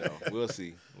 You know, we'll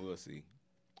see.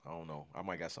 I don't know. I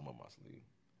might got some up my sleeve.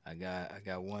 I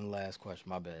got one last question.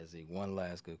 My bad, Zeke. One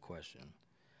last good question.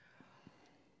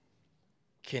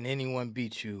 Can anyone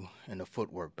beat you in a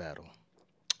footwork battle?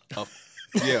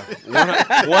 Yeah,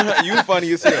 100, you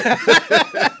funny as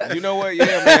hell. You know what? Yeah,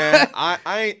 man.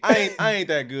 I ain't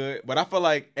that good, but I feel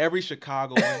like every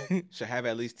Chicagoan should have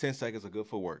at least 10 seconds of good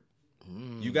footwork.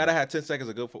 You gotta have 10 seconds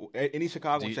of good footwork. Any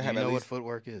Chicagoan Do you should have know at what least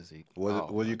footwork is, Zeke? What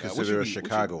Oh, do you my God. consider a What you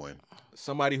Chicagoan?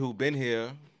 somebody who been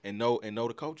here and know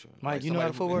the culture. Mike, Like you know how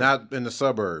to somebody who footwork? Not in the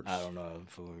suburbs. I don't know how to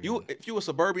footwork. If you a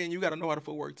suburban, you gotta know how to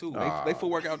footwork too. They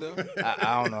footwork out there.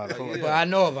 I don't know how to footwork, Yeah. but I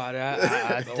know about it.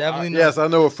 I definitely know. Yes, I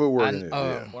know what footwork I- is.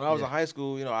 yeah. When I was in high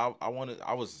school, you know,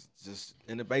 I was just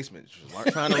in the basement, just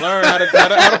trying to learn how to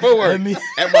footwork Let me-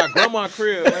 at my grandma's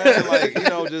crib, man. Like, you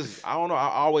know, just I don't know. I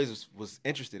always was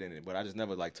interested in it, but I just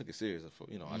never like took it serious.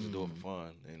 You know, I just do it for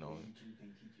fun. You know,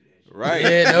 right?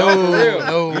 Yeah, for real.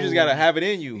 no. You just gotta have it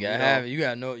in you. You gotta know? have it. You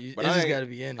gotta know. It But just gotta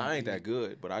be in it. I ain't that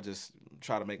good, but I just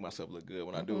try to make myself look good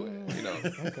when I do it. You know,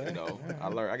 you know. I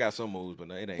learned. I got some moves, but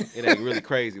no, it ain't really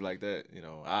crazy like that. You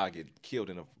know, I get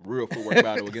killed in a real footwork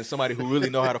battle against somebody who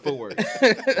really know how to footwork.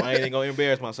 I ain't gonna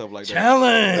embarrass myself like that.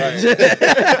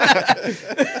 Challenge.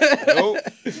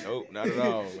 Nope, not at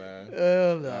all, man.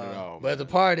 Hell Not at all, no. But man. the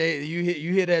part you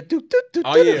hear that doot, doot, doot,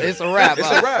 Oh, doot, yeah. it's a rap. It's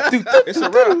a rap. Doot, doot, It's a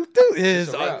doot, rap. doot, doot.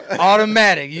 It's a rap.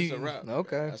 automatic. It's a rap.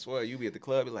 Okay. I swear, you be at the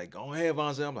club, be like, go ahead,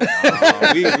 Vonzell. I'm like,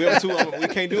 nah, we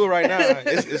can't do it right now.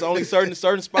 It's only certain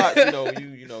spots, you know,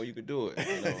 you could do it.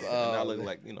 You know, and not look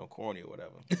like, you know, corny or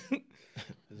whatever.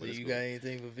 So you got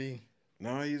anything for V?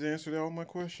 No, he's answered all my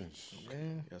questions. Yeah.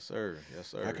 Yes, sir. Yes,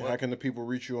 sir. How can the people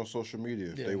reach you on social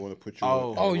media if Yeah. they want to put you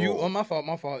Oh. on? Oh, you? Oh, my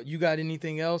fault. You got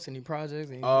anything else? Any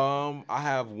projects? Anything? I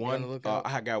have on one. the lookout?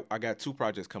 I got two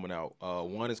projects coming out.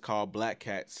 One is called Black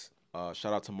Cats.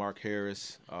 Shout out to Mark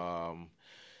Harris.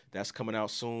 That's coming out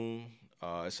soon.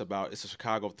 It's a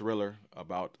Chicago thriller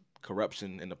about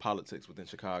corruption and the politics within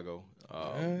Chicago.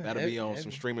 That'll be on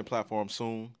some streaming platforms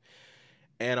soon.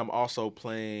 And I'm also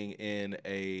playing in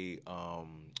a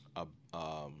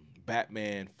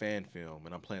Batman fan film,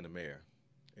 and I'm playing the mayor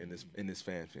in this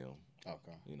fan film.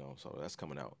 Okay. You know, so that's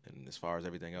coming out. And as far as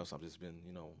everything else, I've just been,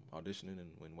 you know, auditioning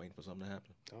and waiting for something to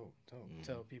happen. Dope.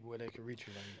 Tell people where they can reach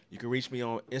you. You can reach me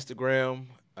on Instagram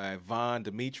at Von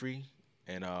Dimitri,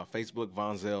 and Facebook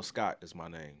Vonzell Scott is my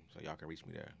name. So y'all can reach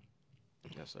me there.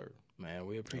 Yes, sir. Man,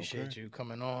 we appreciate you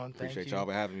coming on. Thank Appreciate you. y'all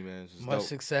for having me, man. This is Much dope.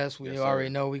 success. We Yes, already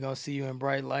sir. know we're going to see you in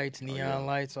bright lights, neon yeah.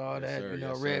 lights, all Yes, that, sir. you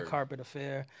know, Yes, red sir. carpet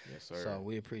affair. Yes, sir. So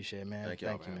we appreciate it, man. Thank y'all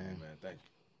Thank for you, having man. me, man. Thank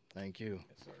you. Thank you.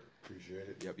 Yes, sir. Appreciate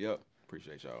it. Yep.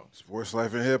 Appreciate y'all. Sports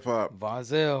Life and Hip Hop.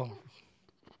 Vonzell.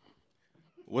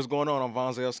 What's going on? I'm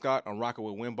Vonzell Scott. I'm rocking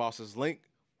with Win Boss's Link.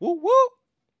 Woo woo.